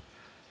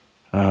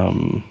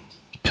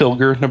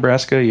 Pilger,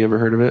 Nebraska. You ever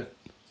heard of it?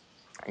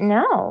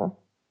 No.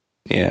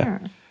 Yeah.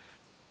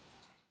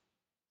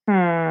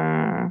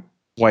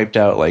 Wiped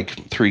out like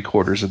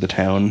 3/4 of the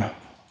town.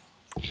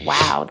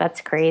 Wow, that's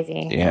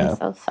crazy. Yeah. I'm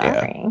so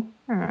sorry.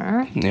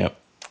 Yeah. Yep.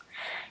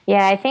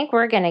 Yeah, I think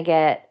we're going to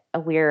get a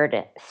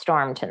weird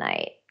storm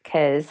tonight,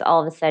 because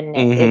all of a sudden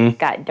it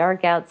got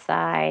dark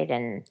outside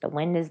and the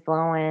wind is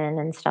blowing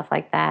and stuff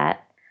like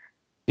that.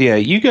 Yeah,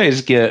 you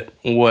guys get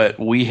what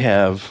we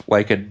have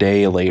like a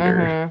day later.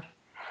 Mm-hmm.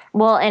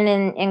 Well, and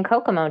in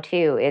Kokomo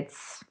too,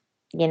 it's,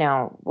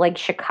 like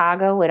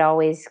Chicago would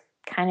always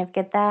kind of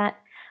get that.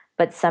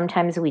 but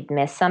sometimes we'd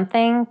miss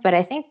something. But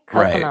I think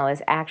Kokomo Right.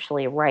 is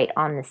actually right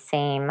on the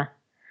same,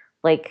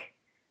 like,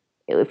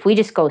 if we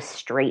just go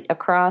straight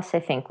across, I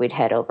think we'd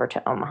head over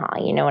to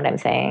Omaha. You know what I'm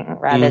saying?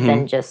 Rather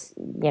than just,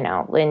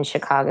 in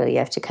Chicago, you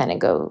have to kind of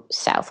go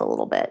south a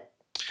little bit.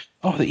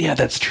 Oh, yeah,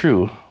 that's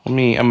true. I'm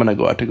gonna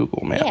go out to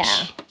Google Maps.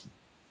 Yeah.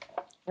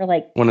 We're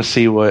like, Want to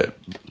see what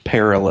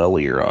parallel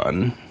you're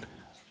on.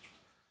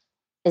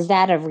 is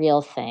that a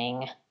real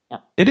thing?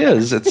 No. It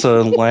is. It's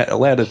a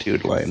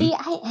latitude line.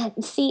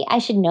 See, I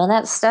should know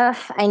that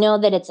stuff. I know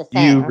that it's a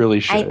thing. You really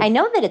should. I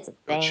know that it's a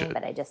thing,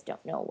 but I just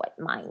don't know what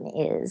mine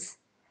is.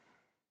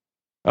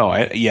 Oh,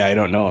 I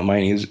don't know what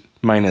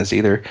mine is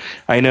either.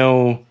 I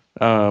know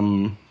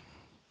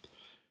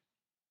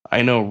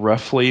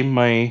roughly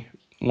my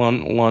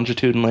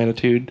longitude and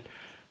latitude.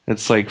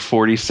 It's like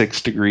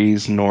 46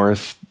 degrees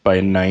north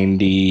by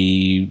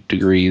 90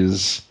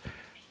 degrees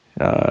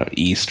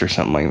east or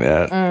something like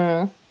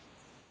that.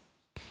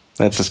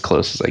 That's as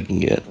close as I can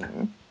get.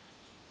 I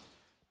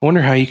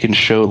wonder how you can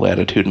show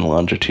latitude and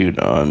longitude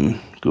on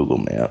Google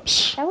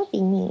Maps. That would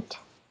be neat.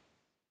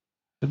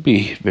 It'd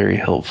be very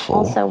helpful.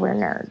 Also, we're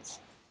nerds.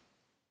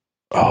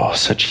 Oh,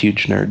 such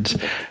huge nerds.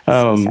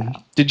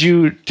 Did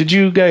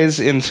you guys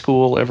in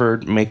school ever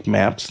make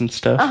maps and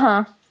stuff?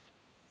 Uh-huh.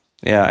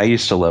 Yeah, I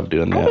used to love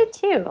doing that. I did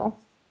too.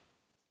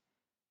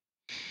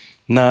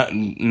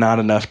 Not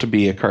enough to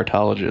be a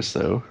cartologist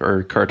though,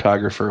 or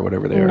cartographer, or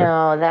whatever they are.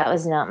 No, that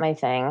was not my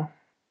thing.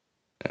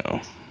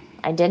 No.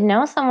 I did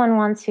know someone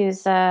once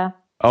who's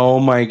Oh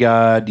my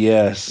God!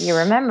 Yes. You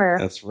remember?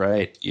 That's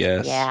right.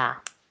 Yes. Yeah.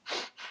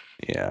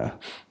 Yeah.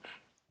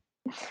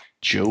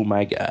 Joe,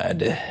 my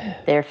God.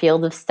 Their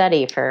field of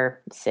study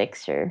for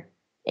 6 or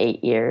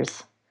 8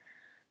 years.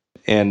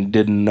 And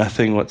did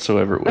nothing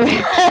whatsoever with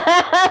it.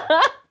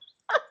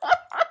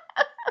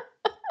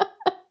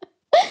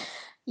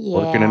 Yeah.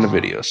 Working in a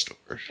video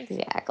store.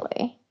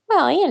 Exactly.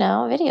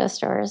 Well, video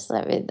stores,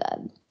 I mean,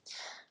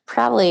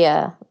 probably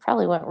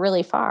went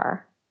really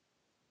far.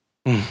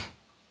 Sorry.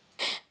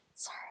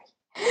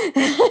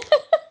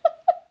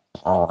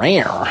 Oh,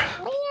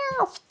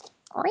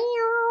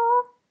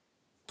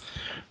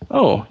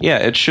 yeah,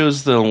 it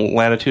shows the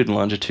latitude and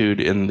longitude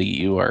in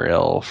the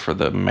URL for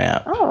the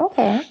map. Oh,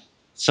 okay.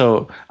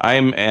 So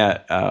I'm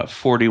at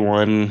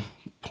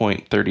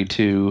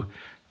 41.32,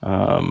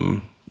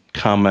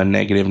 comma,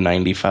 negative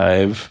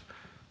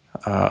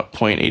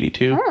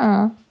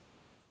 95.82.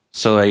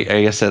 So I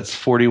guess that's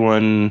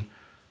 41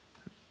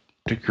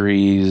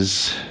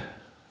 degrees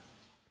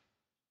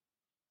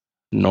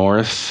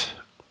north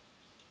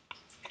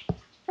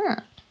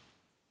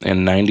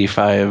and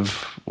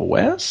 95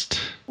 west?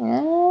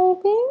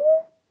 Maybe.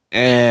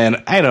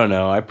 And I don't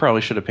know. I probably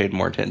should have paid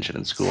more attention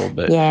in school,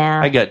 but yeah.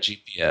 I got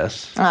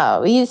GPS.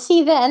 Oh, you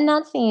see that, and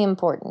that's the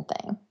important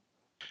thing.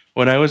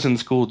 When I was in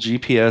school,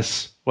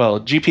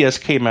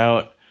 GPS came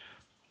out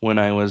when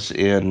I was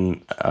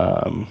in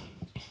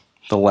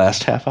the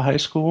last half of high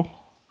school.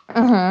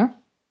 Mm-hmm.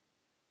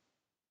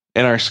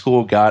 And our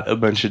school got a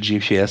bunch of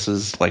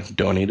GPSs,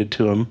 donated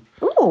to them.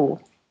 Ooh.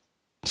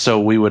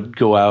 So we would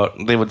go out,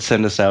 they would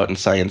send us out in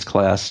science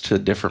class to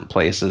different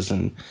places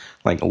and,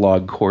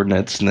 log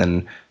coordinates, and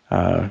then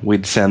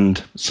we'd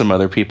send some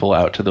other people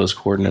out to those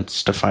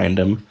coordinates to find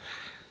them.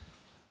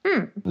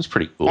 It was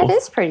pretty cool. That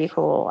is pretty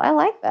cool. I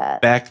like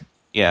that. Back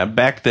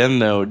then,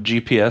 though,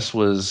 GPS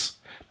was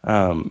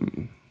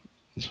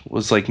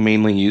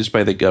mainly used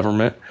by the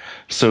government,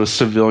 so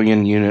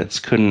civilian units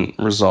couldn't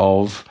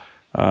resolve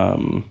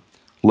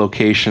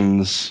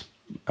locations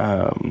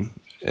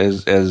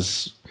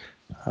as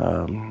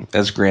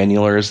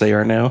granular as they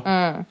are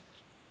now.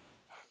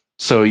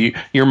 So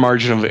your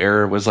margin of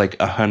error was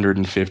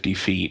 150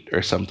 feet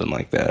or something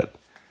like that,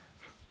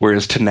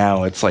 whereas to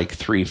now it's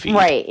 3 feet.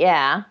 Right?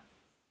 Yeah.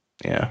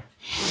 Yeah.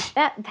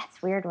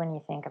 That's weird when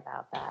you think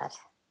about that.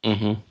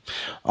 Mm-hmm.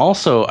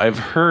 Also, I've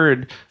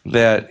heard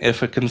that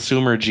if a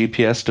consumer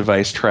GPS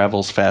device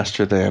travels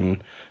faster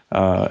than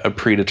a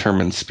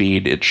predetermined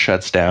speed, it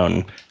shuts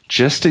down,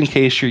 just in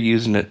case you're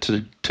using it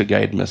to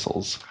guide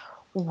missiles.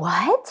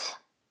 What?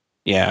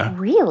 Yeah.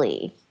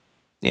 Really?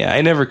 Yeah,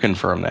 I never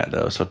confirmed that,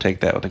 though, so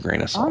take that with a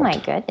grain of salt. Oh, my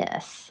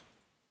goodness.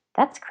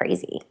 That's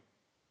crazy.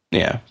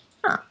 Yeah.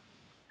 Huh.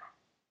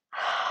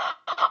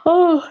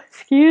 Oh,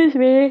 excuse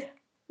me.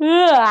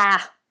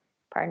 Ugh.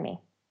 Pardon me.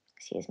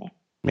 Excuse me.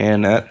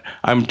 Man,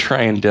 I'm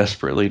trying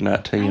desperately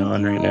not to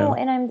yawn right now.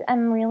 And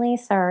I'm really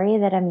sorry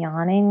that I'm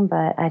yawning,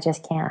 but I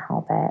just can't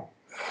help it.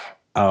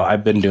 Oh,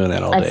 I've been doing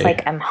that all day.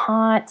 It's I'm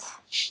hot.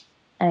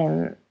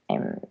 I'm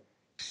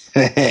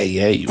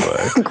yeah, you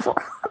are.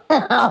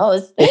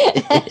 Gross.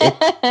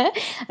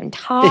 I'm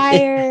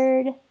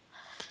tired.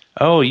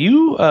 Oh,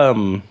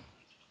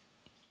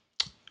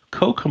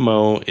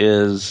 Kokomo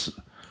is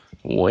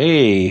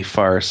way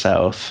far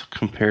south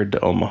compared to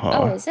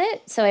Omaha. Oh, is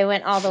it? So I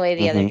went all the way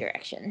the other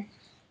direction.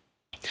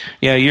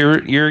 Yeah,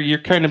 you're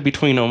kind of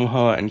between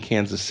Omaha and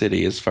Kansas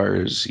City as far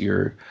as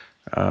your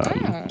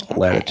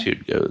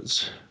latitude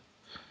goes.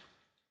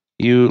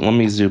 Let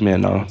me zoom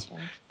in.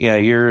 Yeah,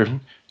 you're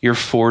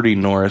 40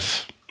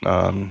 north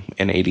in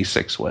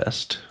 86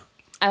 West.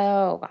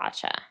 Oh,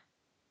 gotcha.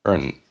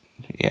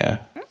 Yeah.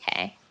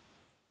 Okay.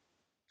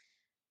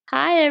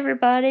 Hi,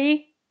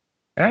 everybody.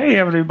 Hey,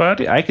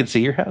 everybody. I can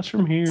see your house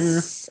from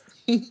here.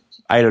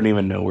 I don't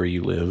even know where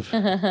you live.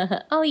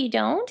 Oh, you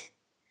don't?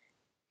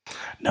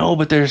 No,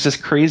 but there's this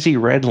crazy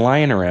red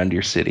line around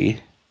your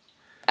city.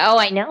 Oh,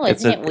 I know.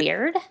 Isn't it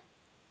weird?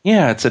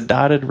 Yeah, it's a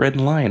dotted red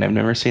line. I've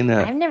never seen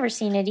that. I've never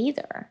seen it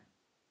either.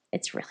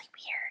 It's really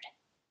weird.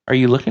 Are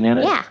you looking at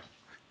it? Yeah.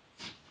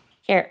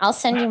 Here, I'll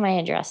send you my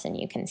address and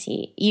you can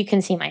see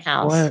my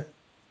house.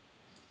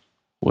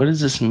 What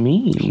does this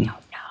mean? I don't know.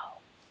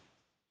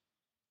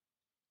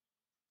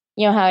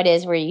 You know how it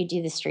is where you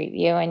do the street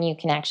view and you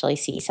can actually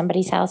see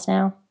somebody's house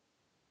now?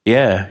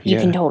 Yeah. You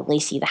can totally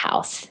see the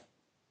house.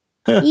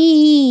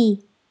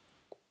 Yee.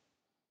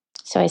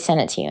 So I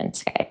sent it to you in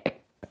Skype.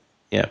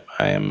 Yep,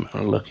 I am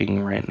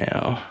looking right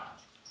now.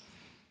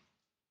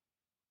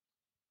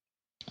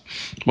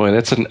 Boy,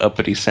 that's an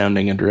uppity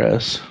sounding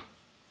address.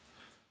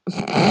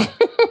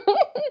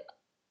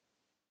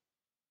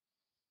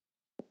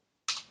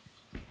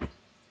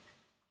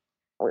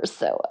 We're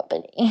so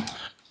uppity.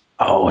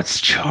 Oh, it's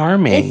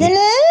charming. Isn't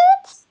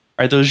it?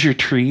 Are those your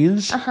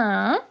trees?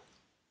 Uh-huh.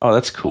 Oh,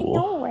 that's cool.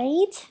 I know,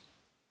 right?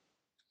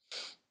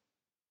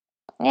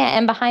 Yeah,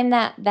 and behind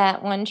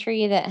that one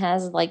tree that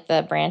has like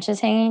the branches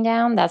hanging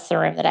down, that's the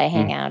room that I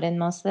hang out in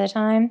most of the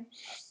time.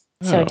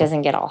 So it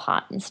doesn't get all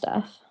hot and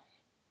stuff.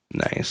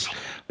 Nice.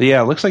 But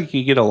yeah, it looks like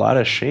you get a lot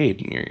of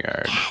shade in your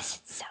yard. Yes,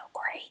 it's so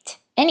great.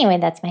 Anyway,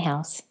 that's my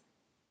house.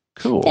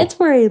 Cool. That's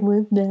where I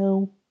live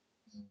now.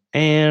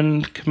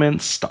 And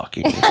commence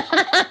stalking.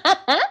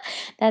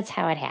 That's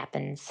how it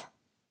happens.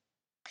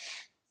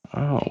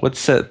 Oh,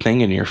 what's that thing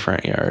in your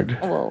front yard?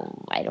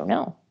 Well, I don't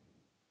know.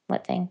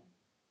 What thing?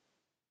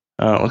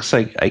 It looks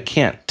like I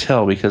can't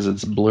tell because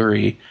it's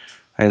blurry.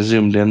 I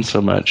zoomed in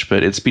so much,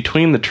 but it's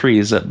between the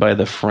trees up by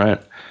the front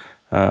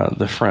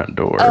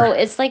door. Oh,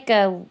 it's like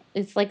a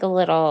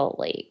little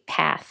like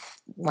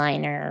path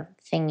liner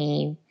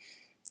thingy.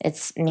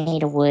 It's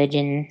made of wood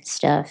and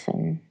stuff,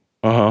 and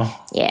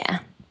yeah.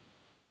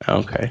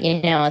 Okay.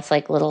 You know, it's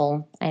like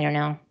little. I don't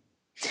know.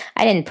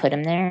 I didn't put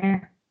them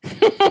there.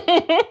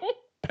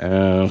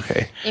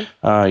 Okay.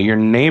 Your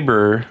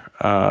neighbor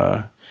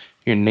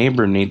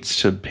needs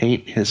to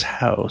paint his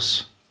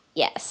house.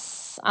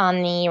 Yes,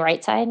 on the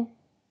right side.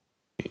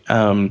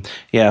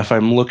 Yeah, if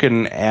I'm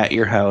looking at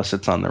your house,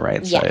 it's on the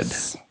right yes.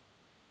 side.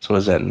 So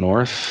is that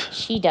north?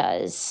 She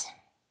does.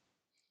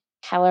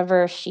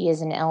 However, she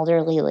is an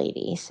elderly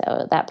lady,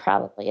 so that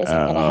probably isn't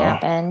going to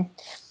happen.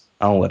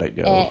 I'll let it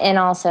go. And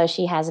also,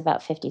 she has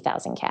about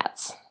 50,000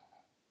 cats.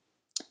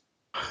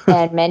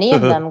 And many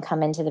of them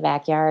come into the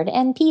backyard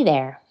and pee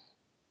there.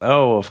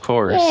 Oh, of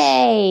course.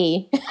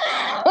 Yay!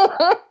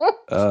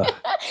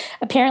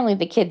 Apparently,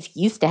 the kids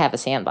used to have a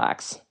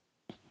sandbox.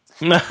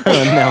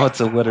 Now it's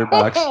a litter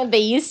box. They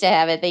used to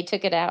have it. They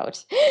took it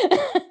out.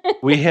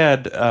 We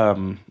had,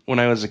 when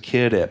I was a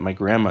kid at my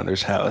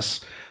grandmother's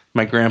house,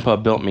 my grandpa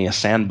built me a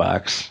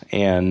sandbox,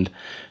 and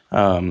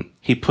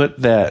he put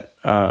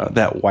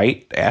that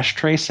white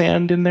ashtray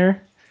sand in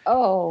there.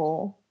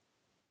 Oh.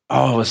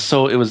 Oh,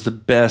 it was the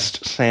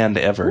best sand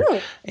ever.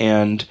 Really?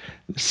 And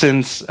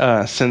since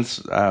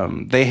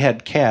they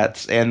had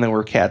cats and there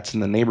were cats in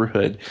the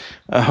neighborhood,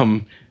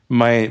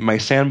 my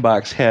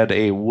sandbox had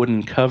a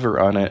wooden cover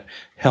on it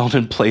held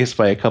in place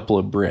by a couple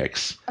of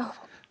bricks. Oh.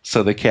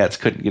 So the cats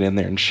couldn't get in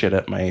there and shit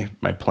up my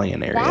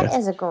playing area. That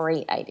is a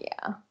great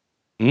idea.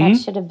 Mm-hmm. That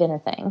should have been a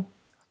thing.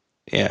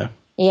 Yeah.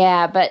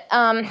 Yeah, but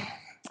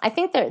I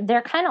think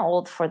they're kind of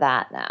old for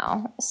that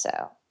now. So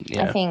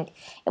yeah. I think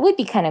it would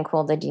be kind of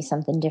cool to do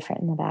something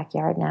different in the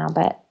backyard now.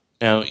 But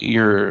now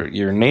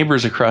your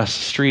neighbors across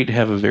the street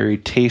have a very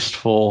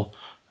tasteful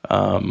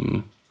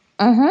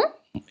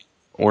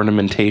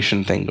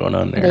ornamentation thing going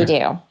on there. They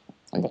do.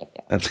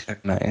 That's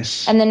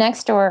nice. And the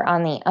next door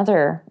in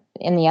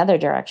the other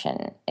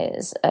direction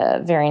is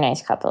a very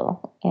nice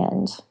couple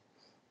and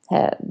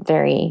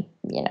very,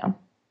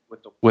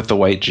 with the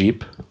white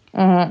Jeep.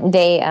 Mm-hmm.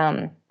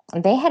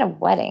 They had a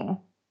wedding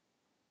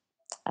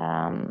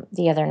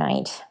the other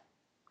night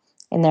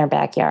in their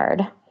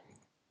backyard.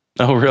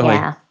 Oh, really?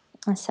 Yeah.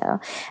 So,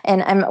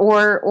 and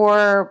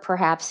or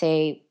perhaps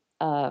a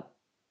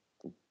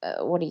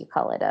what do you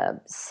call it?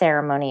 A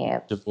ceremony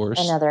of divorce,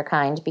 another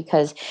kind,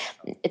 because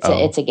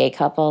it's a gay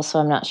couple. So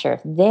I'm not sure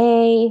if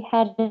they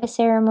had a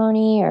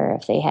ceremony or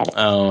if they had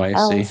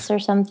else or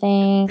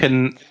something.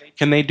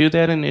 Can they do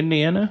that in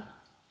Indiana?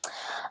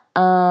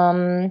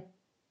 No.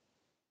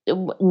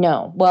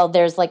 Well,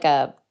 there's like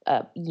a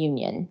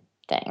union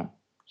thing.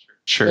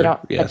 Sure. They don't,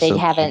 yeah, but they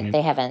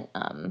haven't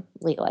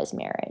legalized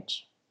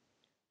marriage.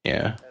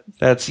 Yeah,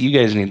 you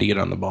guys need to get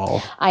on the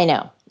ball. I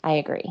know. I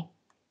agree.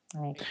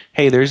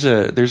 Hey, there's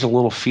a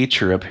little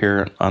feature up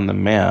here on the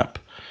map,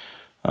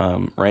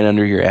 right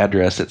under your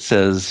address. It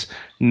says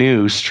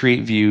new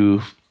Street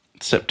View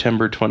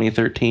September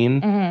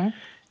 2013, and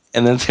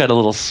then it's got a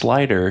little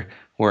slider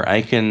where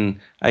I can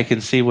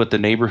see what the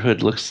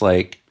neighborhood looks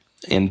like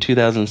in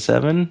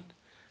 2007,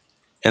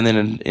 and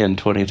then in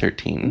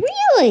 2013.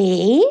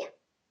 Really?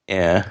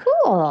 Yeah.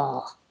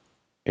 Cool.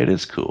 It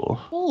is cool.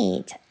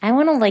 Neat. I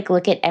want to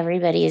look at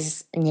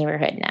everybody's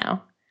neighborhood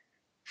now.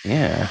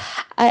 Yeah.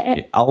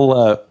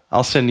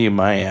 I'll send you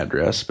my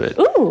address, but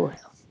ooh,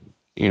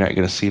 you're not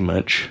going to see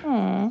much.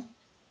 Mm.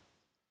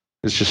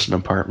 It's just an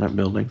apartment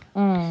building.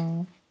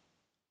 Mm.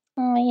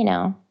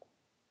 Well,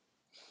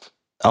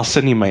 I'll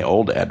send you my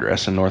old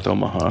address in North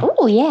Omaha.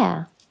 Oh,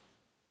 yeah.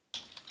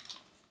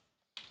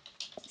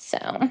 So,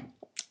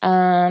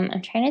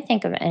 I'm trying to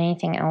think of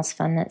anything else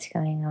fun that's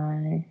going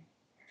on.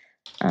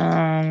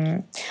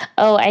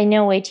 I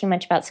know way too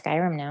much about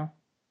Skyrim now.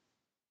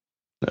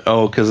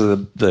 Oh, because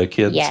of the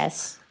kids?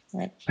 Yes.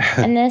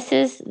 And this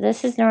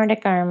is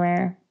Nordic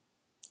armor.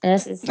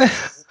 This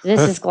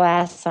is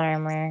glass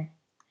armor.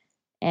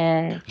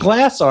 And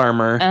glass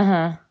armor?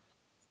 Uh-huh.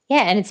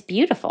 Yeah, and it's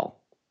beautiful.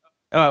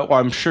 Well,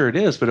 I'm sure it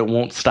is, but it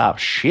won't stop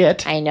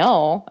shit. I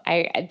know.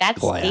 That's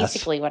glass.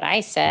 Basically what I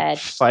said.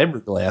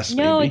 Fiberglass,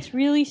 No, maybe. it's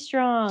really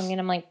strong.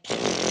 And I'm like,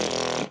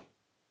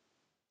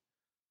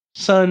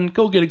 son,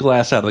 go get a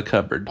glass out of the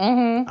cupboard.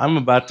 Mm-hmm. I'm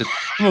about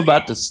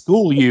to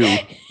school you.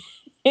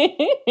 I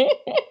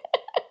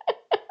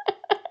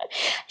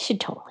should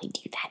totally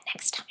do that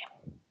next time.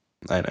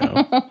 I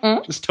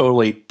know. Just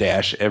totally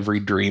dash every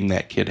dream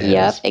that kid has.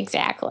 Yep,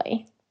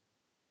 exactly.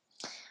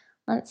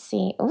 Let's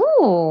see.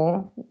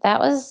 Ooh, that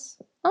was.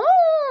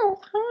 Oh,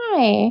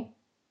 hi.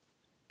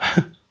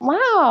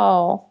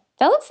 Wow,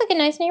 that looks like a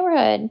nice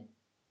neighborhood.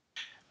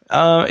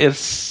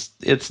 It's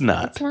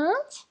not. It's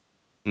not?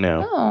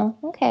 No. Oh,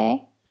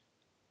 okay.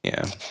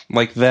 Yeah,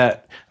 like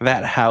that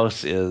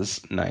house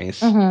is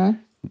nice, Mm-hmm.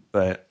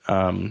 but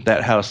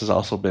that house has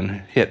also been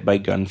hit by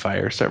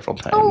gunfire several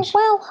times.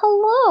 Oh, well,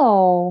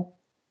 hello.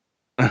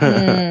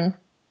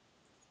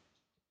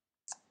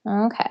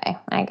 Okay,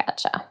 I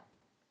gotcha.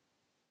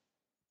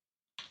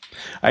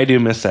 I do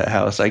miss that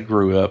house. I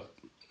grew up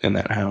in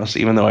that house,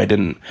 even though I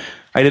didn't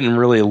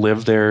really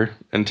live there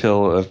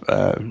until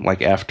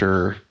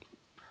after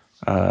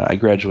I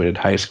graduated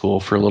high school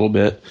for a little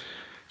bit.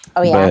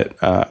 Oh, yeah. But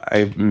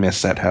I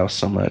miss that house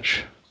so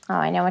much. Oh,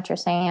 I know what you're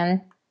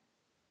saying.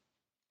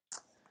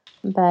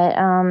 But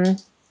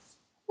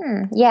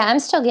yeah, I'm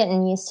still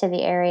getting used to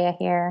the area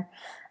here.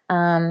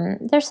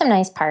 There's some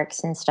nice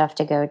parks and stuff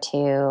to go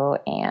to,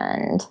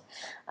 and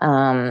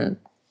I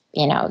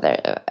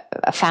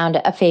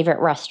found a favorite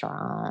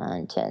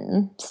restaurant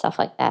and stuff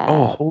like that.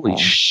 Oh, holy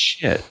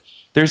shit!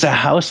 There's a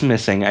house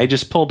missing. I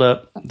just pulled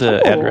up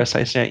the address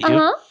I sent you.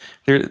 Uh-huh.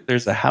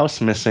 There's a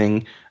house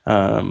missing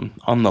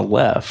on the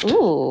left.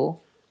 Ooh.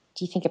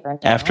 Do you think it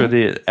burned down? After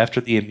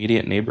the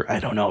immediate neighbor? I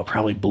don't know. It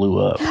probably blew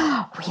up.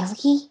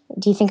 Really?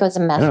 Do you think it was a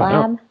meth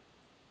lab?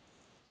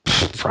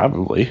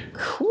 Probably.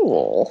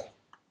 Cool.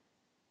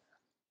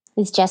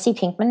 Is Jesse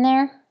Pinkman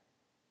there?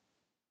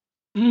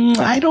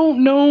 I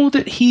don't know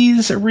that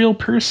he's a real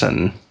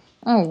person.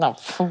 Oh, no,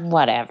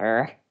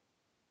 whatever.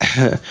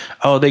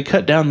 Oh, they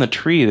cut down the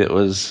tree that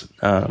was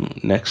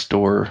next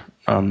door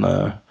on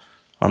the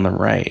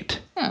right.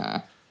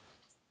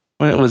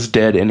 Well, it was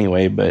dead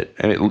anyway, but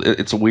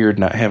it's weird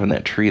not having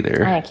that tree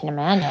there. I can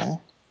imagine.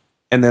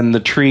 And then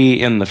the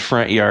tree in the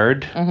front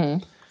yard.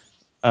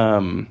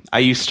 Mm-hmm. I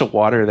used to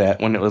water that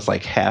when it was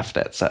like half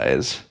that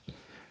size.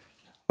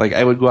 Like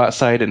I would go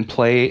outside and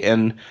play,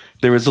 and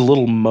there was a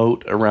little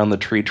moat around the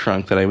tree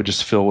trunk that I would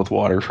just fill with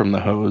water from the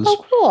hose.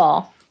 Oh,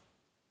 cool.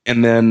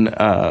 And then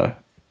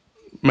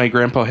my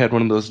grandpa had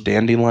one of those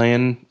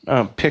dandelion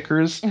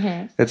pickers.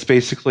 Mm-hmm. It's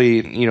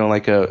basically,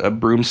 like a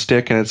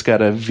broomstick, and it's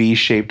got a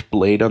V-shaped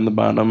blade on the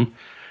bottom.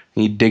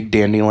 And you dig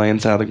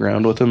dandelions out of the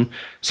ground with them.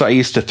 So I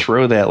used to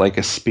throw that like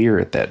a spear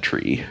at that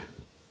tree.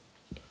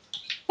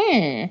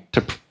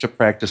 To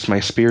practice my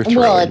spear throwing.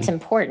 Well, it's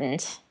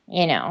important,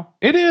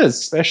 It is,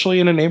 especially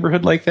in a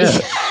neighborhood like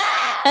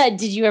that.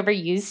 Did you ever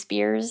use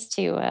spears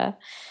to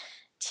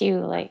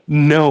like?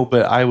 No,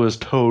 but I was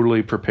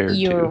totally prepared.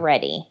 You were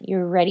ready. You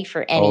were ready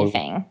for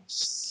anything. Oh,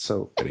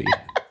 so ready.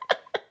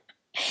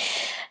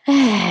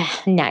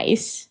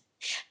 Nice.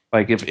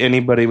 Like if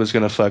anybody was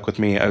going to fuck with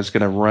me, I was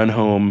going to run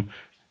home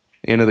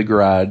into the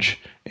garage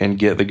and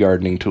get the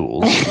gardening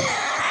tools.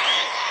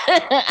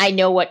 I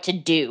know what to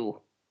do.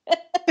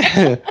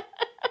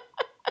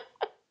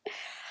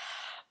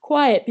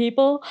 Quiet,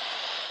 people.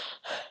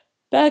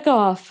 Back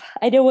off.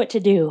 I know what to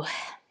do.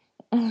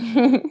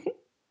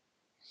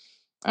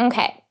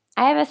 Okay.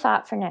 I have a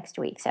thought for next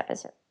week's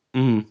episode.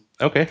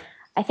 Okay.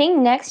 I think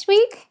next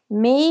week,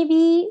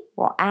 maybe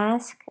we'll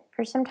ask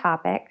for some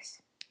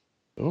topics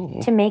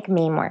to make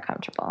me more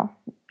comfortable.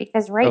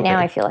 Because right now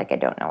I feel like I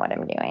don't know what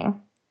I'm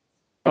doing.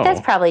 But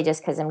that's probably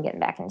just because I'm getting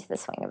back into the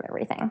swing of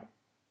everything.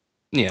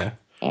 Yeah.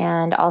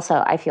 And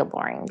also, I feel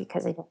boring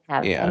because I don't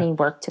have any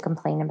work to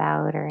complain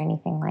about or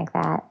anything like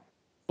that.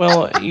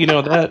 Well,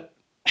 that...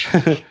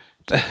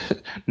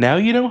 now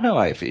you know how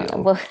I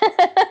feel.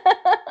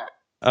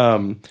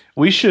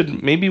 We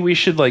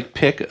should like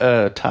pick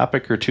a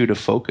topic or two to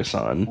focus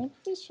on. Maybe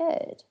we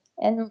should.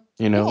 And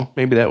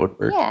maybe that would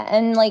work. Yeah,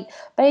 and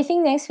but I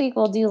think next week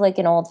we'll do like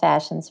an old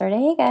fashioned sort of,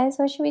 hey guys,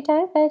 what should we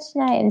talk about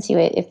tonight? And see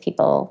if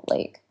people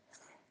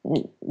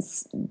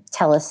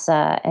tell us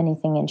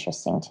anything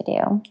interesting to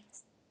do.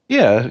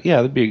 Yeah,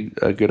 that'd be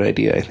a good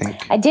idea, I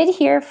think. I did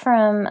hear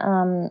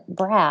from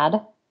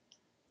Brad.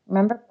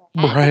 Remember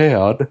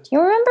Brad? Do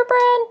you remember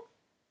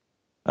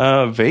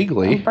Brad?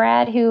 Vaguely.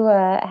 Brad, who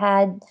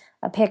had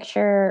a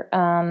picture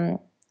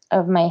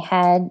of my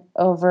head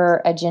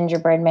over a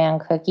gingerbread man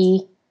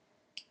cookie.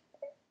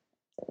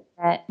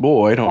 I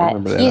don't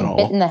remember that at all.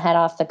 He had bitten the head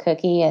off the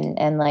cookie and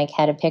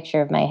had a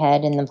picture of my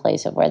head in the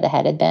place of where the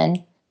head had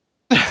been.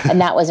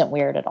 And that wasn't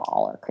weird at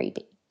all or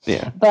creepy.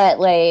 Yeah. But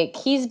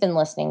he's been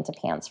listening to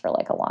Pants for a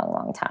long,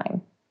 long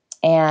time.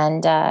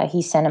 And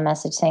he sent a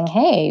message saying,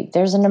 hey,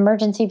 there's an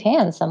emergency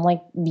Pants. I'm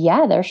like,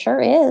 yeah, there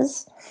sure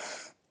is.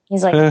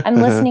 He's like, I'm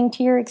listening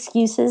to your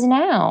excuses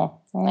now.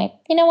 I'm like,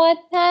 you know what?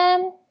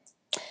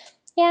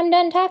 Yeah, I'm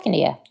done talking to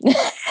you.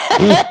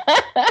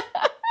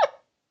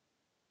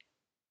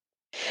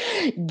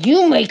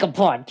 You make a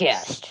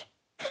podcast.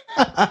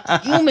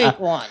 You make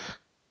one.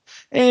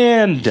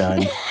 And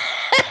done.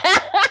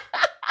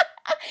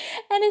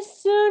 And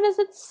as soon as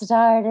it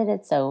started,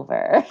 it's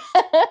over.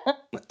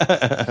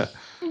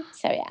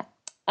 So, yeah.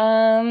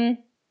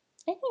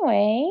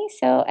 Anyway,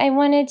 so I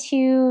wanted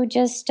to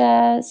just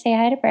say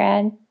hi to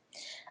Brad.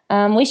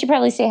 We should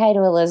probably say hi to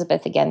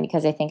Elizabeth again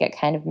because I think it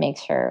kind of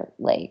makes her,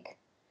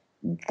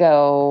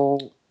 go...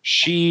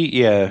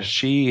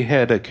 She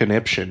had a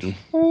conniption.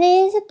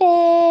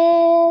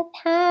 Elizabeth,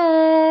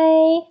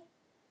 hi.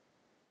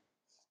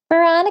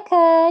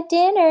 Veronica,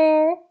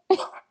 dinner.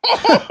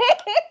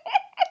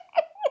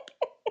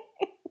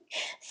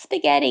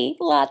 Spaghetti,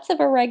 lots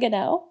of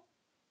oregano.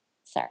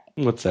 Sorry.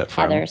 What's that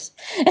from? Heathers.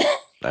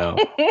 Oh.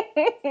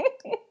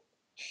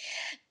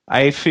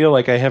 I feel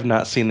like I have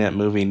not seen that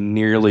movie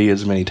nearly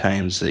as many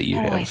times that you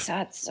have. I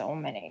saw it so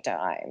many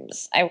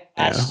times. I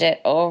watched it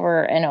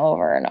over and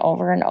over and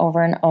over and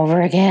over and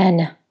over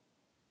again.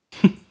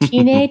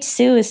 Teenage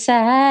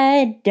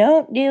suicide.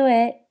 Don't do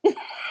it.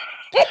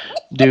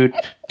 Dude,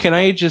 can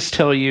I just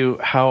tell you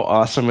how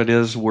awesome it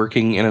is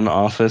working in an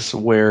office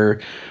where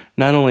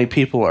not only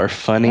people are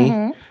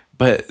funny,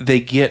 but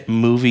they get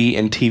movie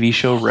and TV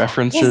show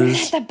references?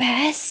 Isn't that the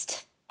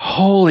best?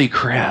 Holy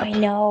crap. I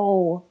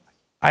know.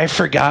 I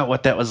forgot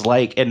what that was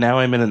like, and now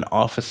I'm in an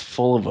office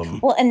full of them.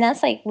 Well, and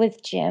that's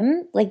with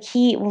Jim.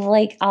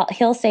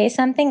 He'll say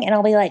something, and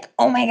I'll be like,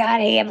 "Oh my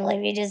god, I can't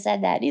believe you just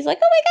said that." And he's like,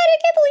 "Oh my god, I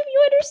can't believe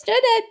you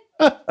understood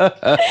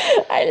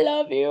it." I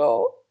love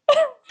you.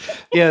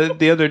 Yeah,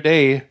 the other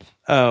day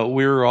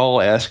we were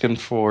all asking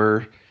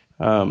for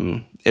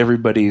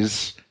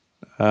everybody's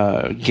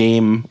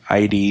game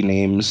ID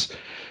names,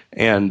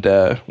 and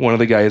one of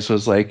the guys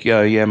was like,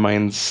 "Yeah,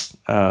 mine's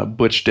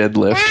Butch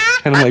Deadlift,"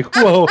 and I'm like,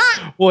 "Whoa,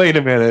 wait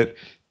a minute!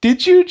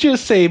 Did you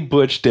just say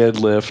Butch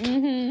Deadlift?"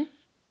 Mm-hmm.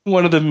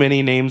 One of the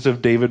many names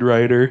of David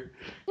Ryder.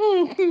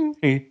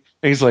 Mm-hmm.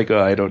 He's like, "Oh,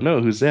 I don't know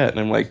who's that," and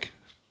I'm like,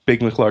 "Big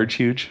McLarge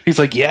Huge." He's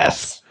like,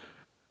 "Yes."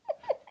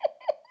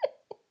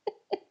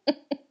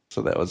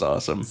 So that was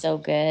awesome. So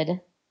good.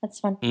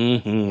 That's one of my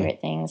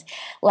favorite things.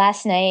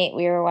 Last night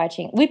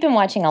we've been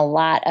watching a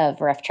lot of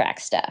Rough Track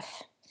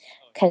stuff.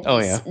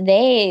 Because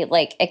they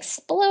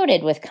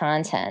exploded with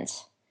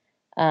content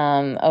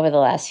over the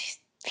last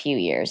few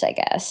years, I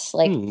guess.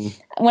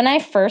 When I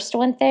first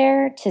went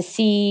there to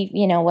see,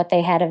 what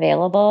they had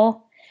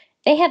available,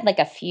 they had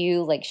a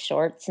few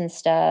shorts and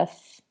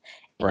stuff.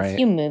 Right. A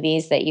few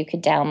movies that you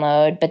could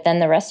download, but then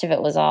the rest of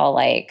it was all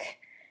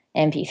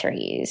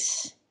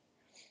MP3s.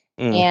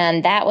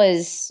 And that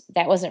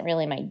wasn't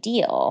really my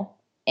deal.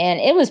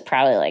 And it was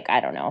probably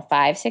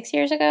 5-6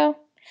 years ago.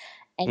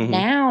 And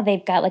now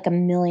they've got a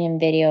million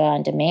video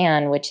on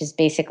demand, which is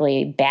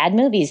basically bad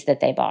movies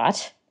that they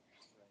bought.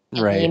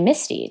 Right. And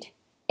Mistied.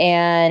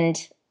 And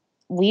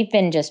we've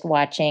been just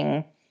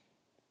watching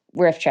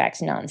Riff Tracks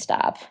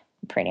nonstop,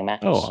 pretty much.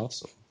 Oh,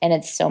 awesome. And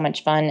it's so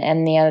much fun.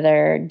 And the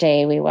other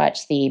day we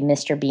watched the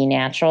Mr. B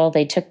Natural.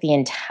 They took the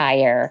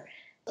entire...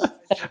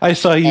 I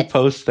saw you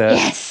post that.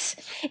 Yes.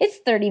 It's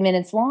 30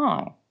 minutes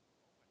long.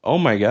 Oh,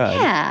 my God.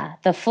 Yeah.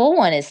 The full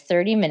one is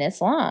 30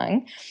 minutes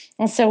long.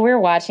 And so we're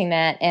watching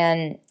that.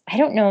 And I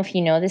don't know if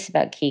you know this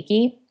about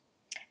Kiki.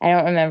 I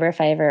don't remember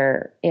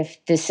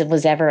if this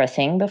was ever a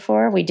thing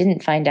before. We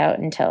didn't find out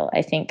until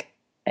I think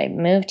I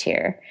moved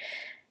here.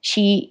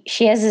 She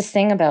has this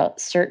thing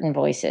about certain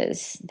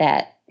voices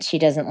that she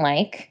doesn't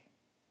like,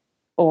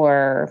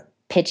 or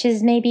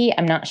pitches maybe.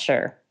 I'm not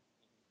sure.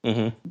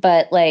 Mm-hmm.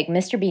 But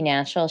Mr. B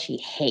Natural, she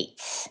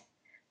hates.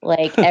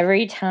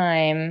 Every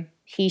time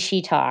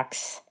she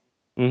talks,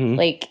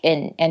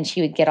 and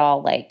she would get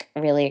all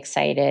really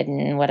excited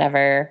and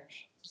whatever.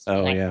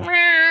 Oh yeah.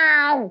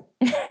 Meow.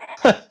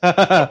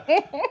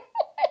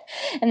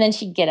 And then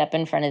she'd get up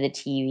in front of the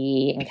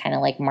TV and kind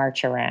of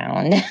march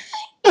around.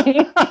 But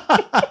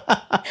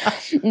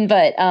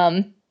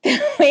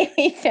the way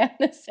we found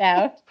this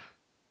out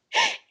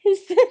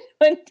is that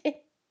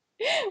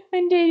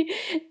one day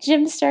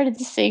Jim started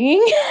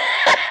singing.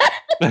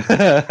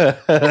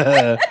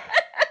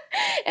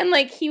 And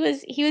like he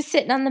was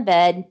sitting on the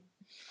bed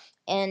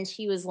and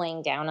she was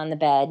laying down on the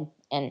bed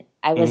and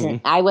I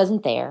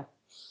wasn't there.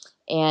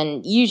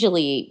 And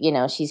usually,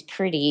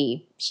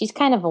 she's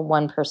kind of a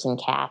one-person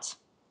cat.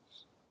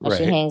 Right.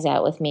 She hangs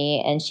out with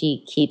me and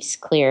she keeps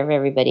clear of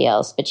everybody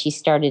else, but she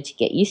started to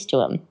get used to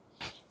him.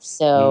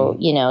 So,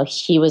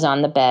 she was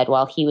on the bed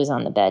while he was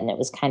on the bed and it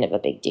was kind of a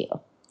big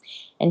deal.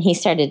 And he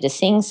started to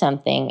sing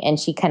something and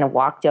she kind of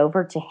walked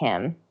over to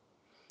him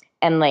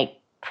and like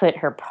put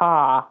her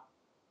paw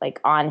like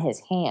on his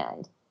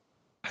hand.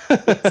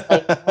 It's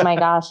like, oh my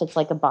gosh, it's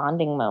like a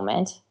bonding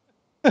moment.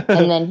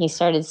 And then he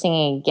started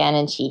singing again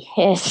and she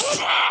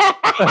hissed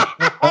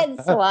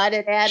and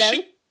swatted at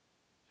him.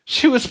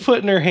 She was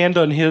putting her hand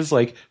on his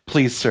like,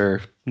 please,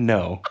 sir,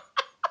 no.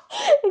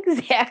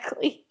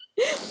 Exactly.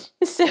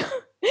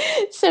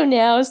 So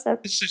now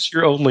this is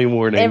your only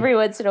warning. Every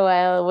once in a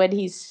while when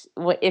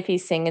if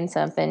he's singing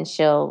something,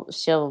 she'll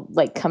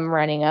like come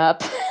running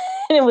up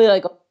and we'll be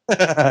like,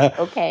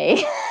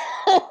 okay.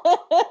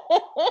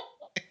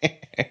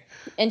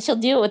 And she'll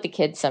do it with the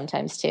kids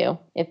sometimes too.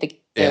 If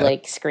they're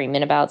like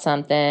screaming about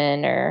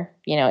something or,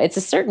 it's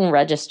a certain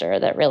register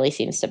that really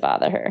seems to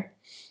bother her.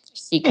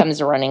 She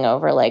comes running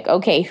over like,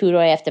 okay, who do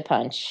I have to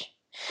punch?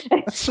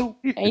 That's so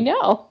weird. I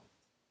know.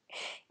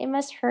 It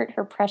must hurt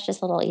her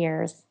precious little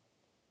ears.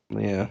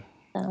 Yeah.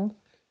 So.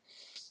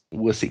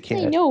 Wussy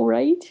cat. I know,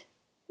 right?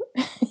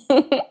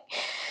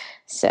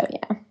 So,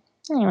 yeah.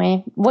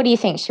 Anyway, what do you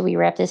think? Should we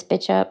wrap this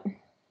bitch up?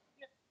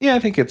 Yeah, I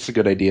think it's a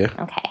good idea.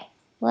 Okay.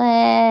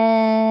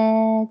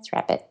 Let's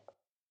wrap it.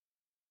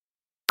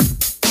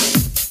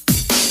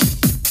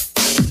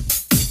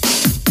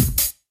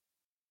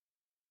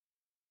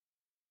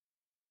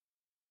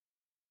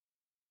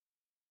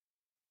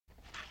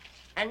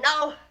 And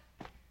now,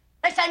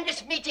 let's end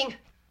this meeting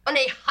on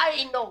a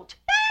high note.